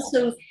But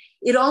obelisk.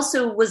 it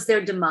also was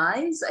their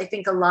demise. I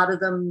think a lot of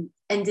them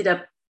ended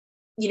up,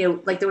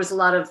 like there was a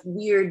lot of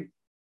weird.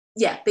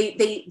 Yeah, they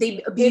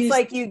abused. It's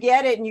like you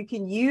get it and you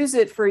can use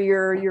it for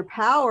your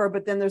power,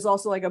 but then there's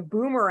also like a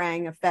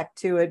boomerang effect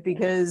to it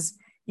because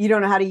you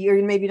don't know how to.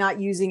 You're maybe not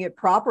using it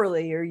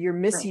properly, or you're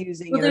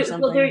misusing it or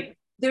something.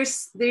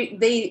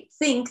 They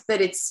think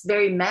that it's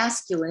very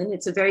masculine.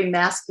 It's a very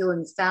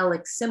masculine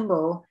phallic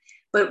symbol,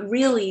 but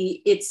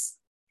really it's,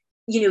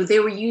 they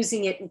were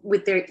using it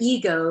with their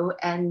ego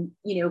and,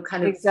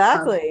 kind of,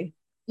 Exactly.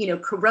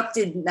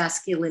 corrupted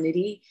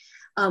masculinity.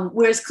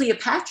 Whereas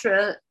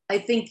Cleopatra, I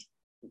think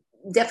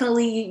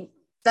definitely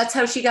that's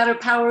how she got her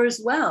power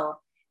as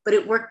well, but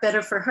it worked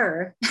better for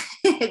her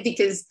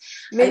because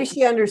Maybe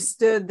she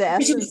understood the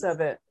she essence was, of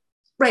it.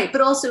 right.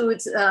 But also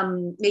it's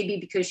maybe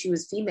because she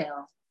was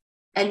female.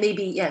 And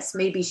maybe, yes,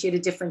 maybe she had a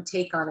different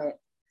take on it.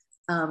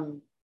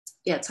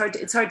 Yeah, it's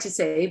hard to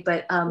say,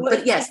 but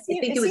Well, yes, I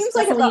think it it was seems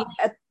like definitely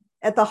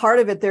at the heart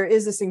of it, there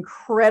is this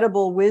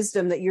incredible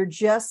wisdom that you're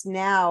just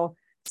now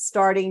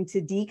starting to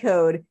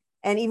decode.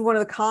 And even one of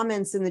the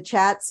comments in the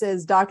chat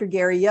says Dr.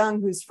 Gary Young,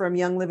 who's from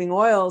Young Living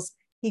Oils,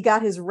 he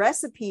got his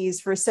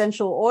recipes for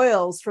essential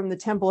oils from the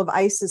Temple of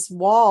Isis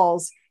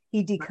walls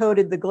he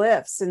decoded the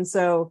glyphs. And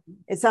so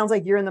it sounds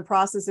like you're in the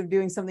process of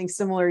doing something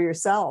similar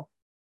yourself.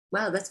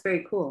 Wow, that's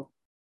very cool.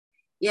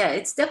 Yeah,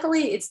 it's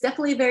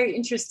definitely very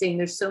interesting.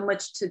 There's so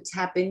much to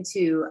tap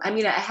into. I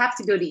mean, I have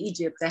to go to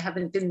Egypt. I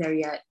haven't been there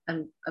yet.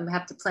 I'm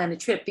have to plan a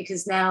trip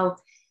because now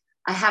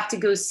I have to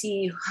go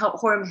see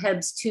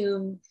Horemheb's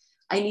tomb.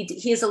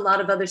 He has a lot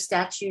of other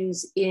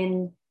statues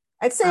in.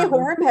 I'd say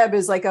Horemheb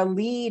is like a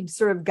lead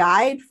sort of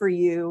guide for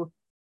you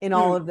in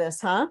all of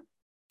this, huh?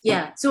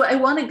 Yeah. So I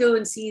want to go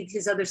and see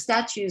his other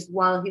statues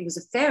while he was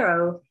a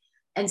pharaoh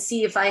and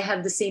see if I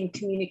have the same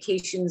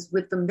communications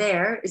with them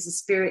there. Is the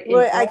spirit.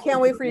 Well, I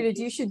can't wait for you to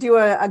do. You should do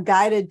a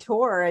guided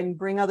tour and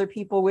bring other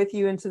people with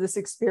you into this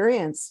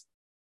experience.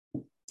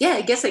 Yeah,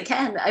 I guess I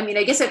can. I mean,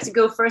 I guess I have to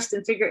go first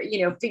and figure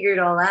it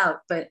all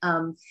out. But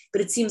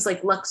it seems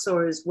like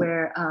Luxor is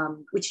where,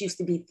 which used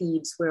to be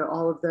Thebes, where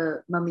all of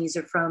the mummies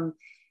are from.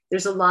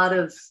 There's a lot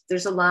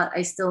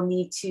I still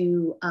need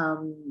to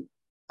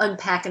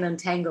unpack and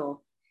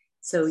untangle.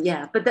 So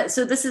yeah, but this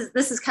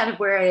is kind of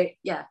where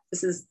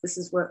this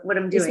is what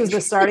I'm doing. This is the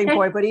starting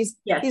point, but he's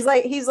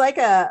like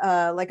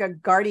a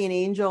guardian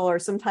angel or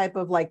some type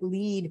of like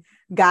lead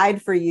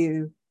guide for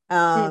you.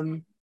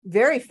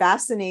 Very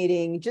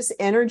fascinating, just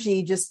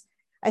energy. Just,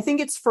 I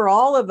think it's for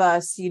all of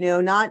us,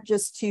 not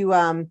just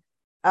to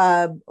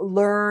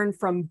learn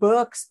from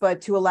books,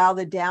 but to allow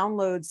the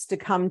downloads to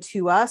come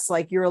to us,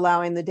 like you're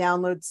allowing the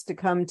downloads to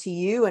come to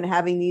you and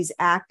having these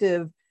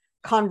active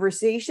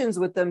conversations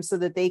with them so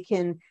that they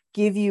can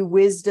give you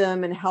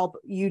wisdom and help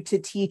you to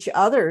teach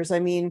others. I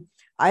mean,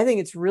 I think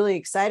it's really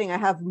exciting. I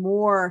have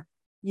more,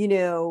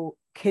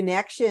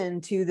 connection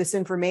to this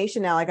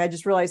information now. Like I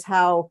just realized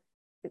how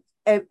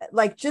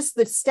like just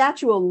the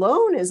statue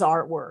alone is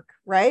artwork,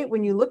 right?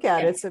 When you look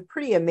at it, it's a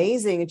pretty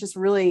amazing. It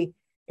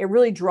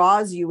really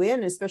draws you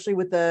in, especially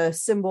with the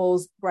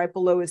symbols right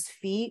below his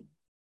feet,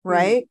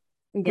 right?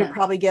 You could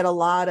probably get a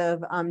lot of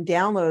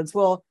downloads.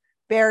 Well,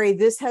 Barry,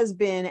 this has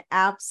been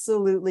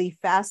absolutely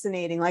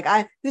fascinating.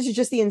 This is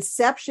just the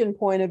inception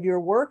point of your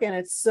work, and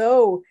it's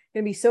going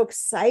to be so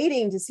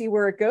exciting to see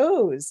where it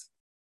goes.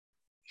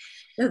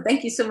 No,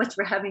 thank you so much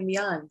for having me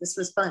on. This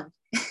was fun.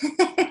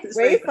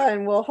 Great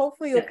fun. Well,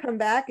 hopefully you'll come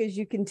back as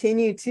you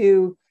continue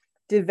to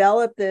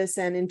develop this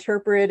and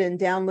interpret and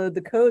download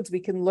the codes. We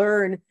can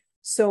learn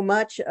so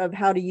much of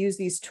how to use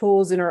these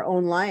tools in our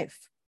own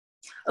life.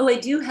 Oh, I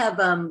do have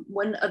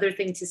one other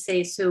thing to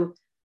say. So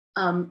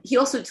he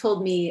also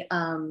told me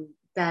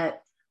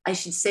that I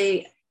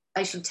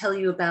should tell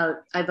you about,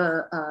 I have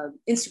a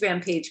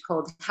Instagram page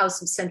called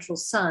House of Central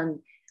Sun,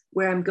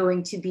 where I'm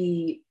going to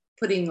be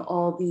putting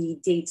all the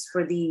dates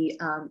for the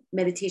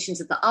meditations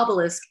at the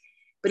obelisk.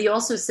 But he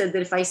also said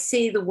that if I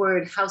say the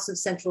word House of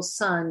Central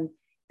Sun,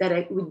 that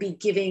I would be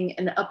giving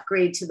an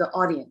upgrade to the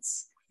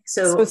audience.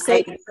 So I was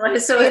like,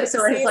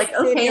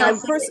 okay.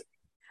 First,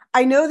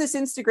 I know this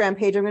Instagram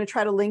page. I'm going to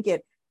try to link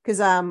it because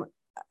and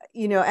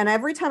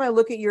every time I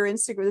look at your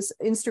this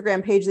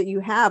Instagram page that you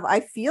have, I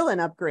feel an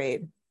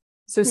upgrade.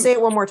 So say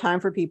it one more time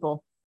for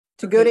people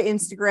to go to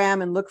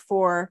Instagram and look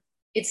for.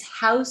 It's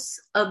House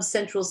of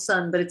Central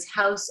Sun, but it's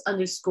House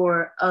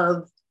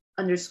 _of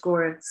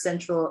 _Central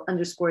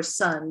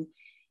 _Sun.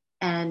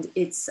 And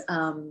it's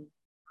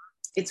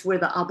where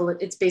the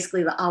obelisk, it's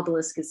basically the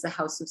obelisk is the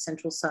House of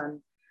Central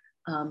Sun.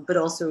 But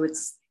also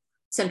it's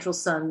Central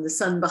Sun, the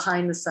sun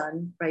behind the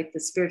sun, right? The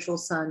spiritual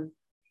sun,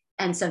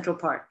 and Central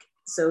Park.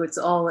 So it's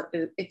all,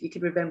 if you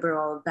could remember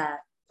all of that.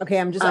 Okay,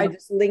 I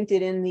just linked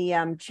it in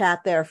the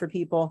chat there for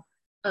people.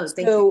 Oh,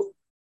 thank you.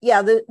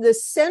 Yeah, the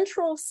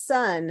Central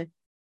Sun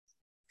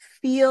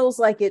feels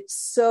like it's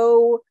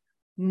so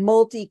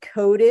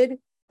multi-coded.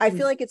 I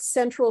feel like it's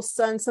Central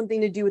Sun, something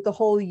to do with the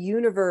whole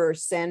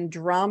universe,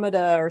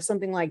 Andromeda or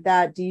something like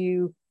that.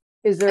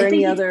 Is there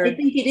any other? I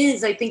think it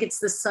is. I think it's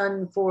the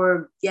sun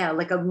for,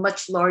 like a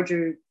much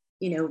larger,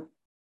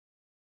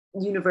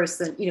 universe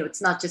than,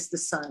 it's not just the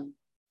sun.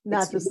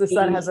 Not just the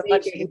sun has a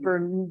much deeper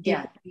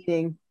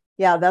meaning.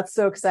 Yeah, that's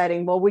so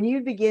exciting. Well, when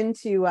you begin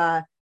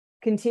to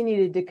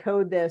continue to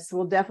decode this,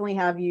 we'll definitely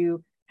have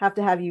to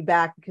have you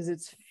back because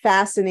it's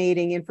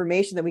fascinating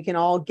information that we can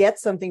all get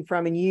something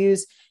from and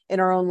use in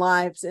our own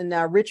lives. And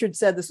Richard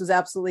said this was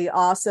absolutely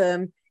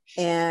awesome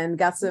and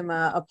got some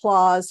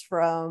applause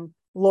from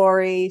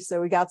Lori.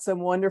 So we got some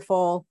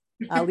wonderful,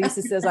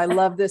 Lisa says, I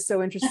love this.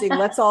 So interesting.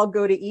 Let's all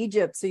go to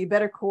Egypt. So you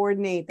better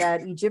coordinate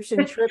that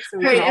Egyptian trip. So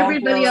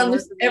everybody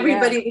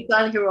who's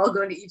on here, we're all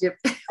going to Egypt.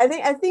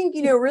 I think,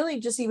 really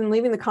just even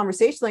leaving the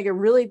conversation, like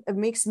it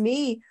makes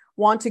me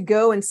want to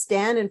go and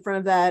stand in front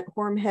of that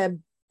Horemheb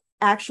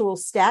actual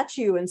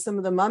statue and some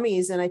of the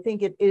mummies. And I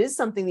think it is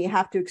something that you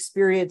have to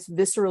experience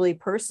viscerally,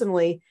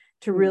 personally,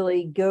 to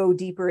really go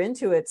deeper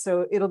into it.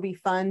 So it'll be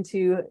fun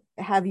to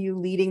have you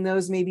leading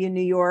those maybe in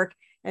New York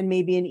and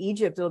maybe in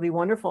Egypt. It'll be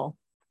wonderful.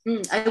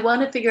 I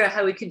want to figure out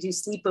how we could do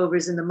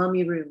sleepovers in the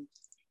mummy room.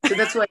 So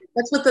that's what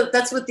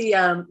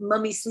the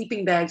mummy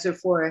sleeping bags are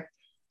for.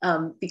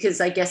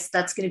 Because I guess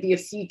that's going to be a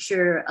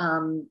future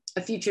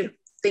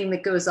thing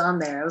that goes on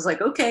there. I was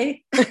like,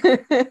 okay.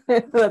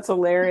 That's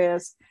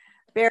hilarious.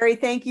 Barry,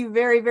 thank you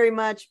very, very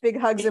much. Big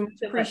hugs Thank and you much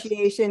so much.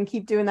 appreciation.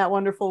 Keep doing that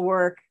wonderful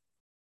work.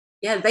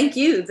 Yeah, thank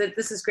you.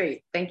 This is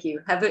great. Thank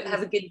you. Have a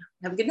good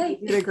night.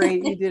 You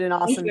did an Thank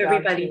awesome you, job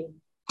everybody. too.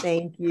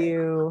 Thank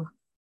you.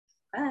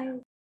 Bye.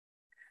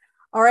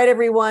 All right,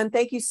 everyone.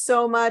 Thank you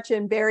so much.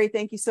 And Barry,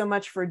 thank you so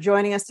much for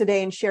joining us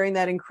today and sharing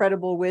that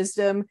incredible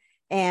wisdom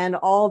and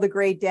all the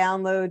great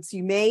downloads.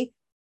 You may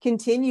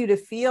continue to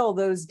feel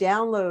those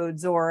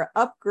downloads or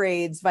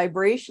upgrades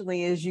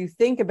vibrationally as you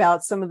think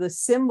about some of the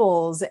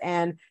symbols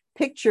and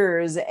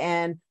pictures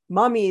and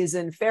mummies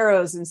and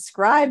pharaohs and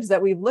scribes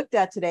that we've looked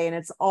at today. And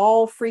it's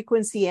all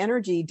frequency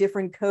energy,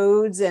 different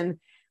codes and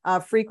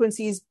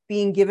frequencies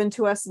being given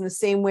to us in the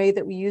same way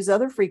that we use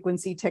other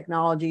frequency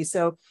technology.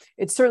 So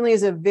it certainly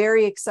is a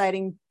very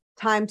exciting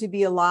time to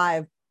be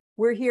alive.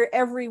 We're here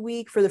every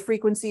week for the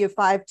Frequency of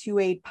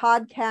 528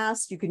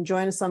 podcast. You can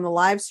join us on the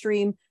live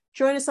stream.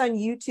 Join us on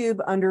YouTube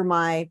under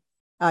my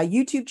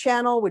YouTube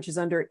channel, which is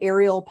under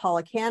Ariel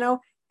Policano.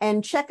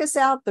 And check us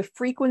out, the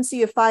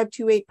Frequency of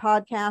 528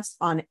 podcast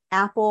on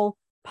Apple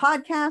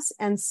Podcasts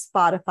and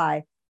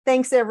Spotify.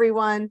 Thanks,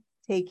 everyone.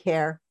 Take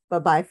care.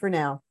 Bye-bye for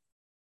now.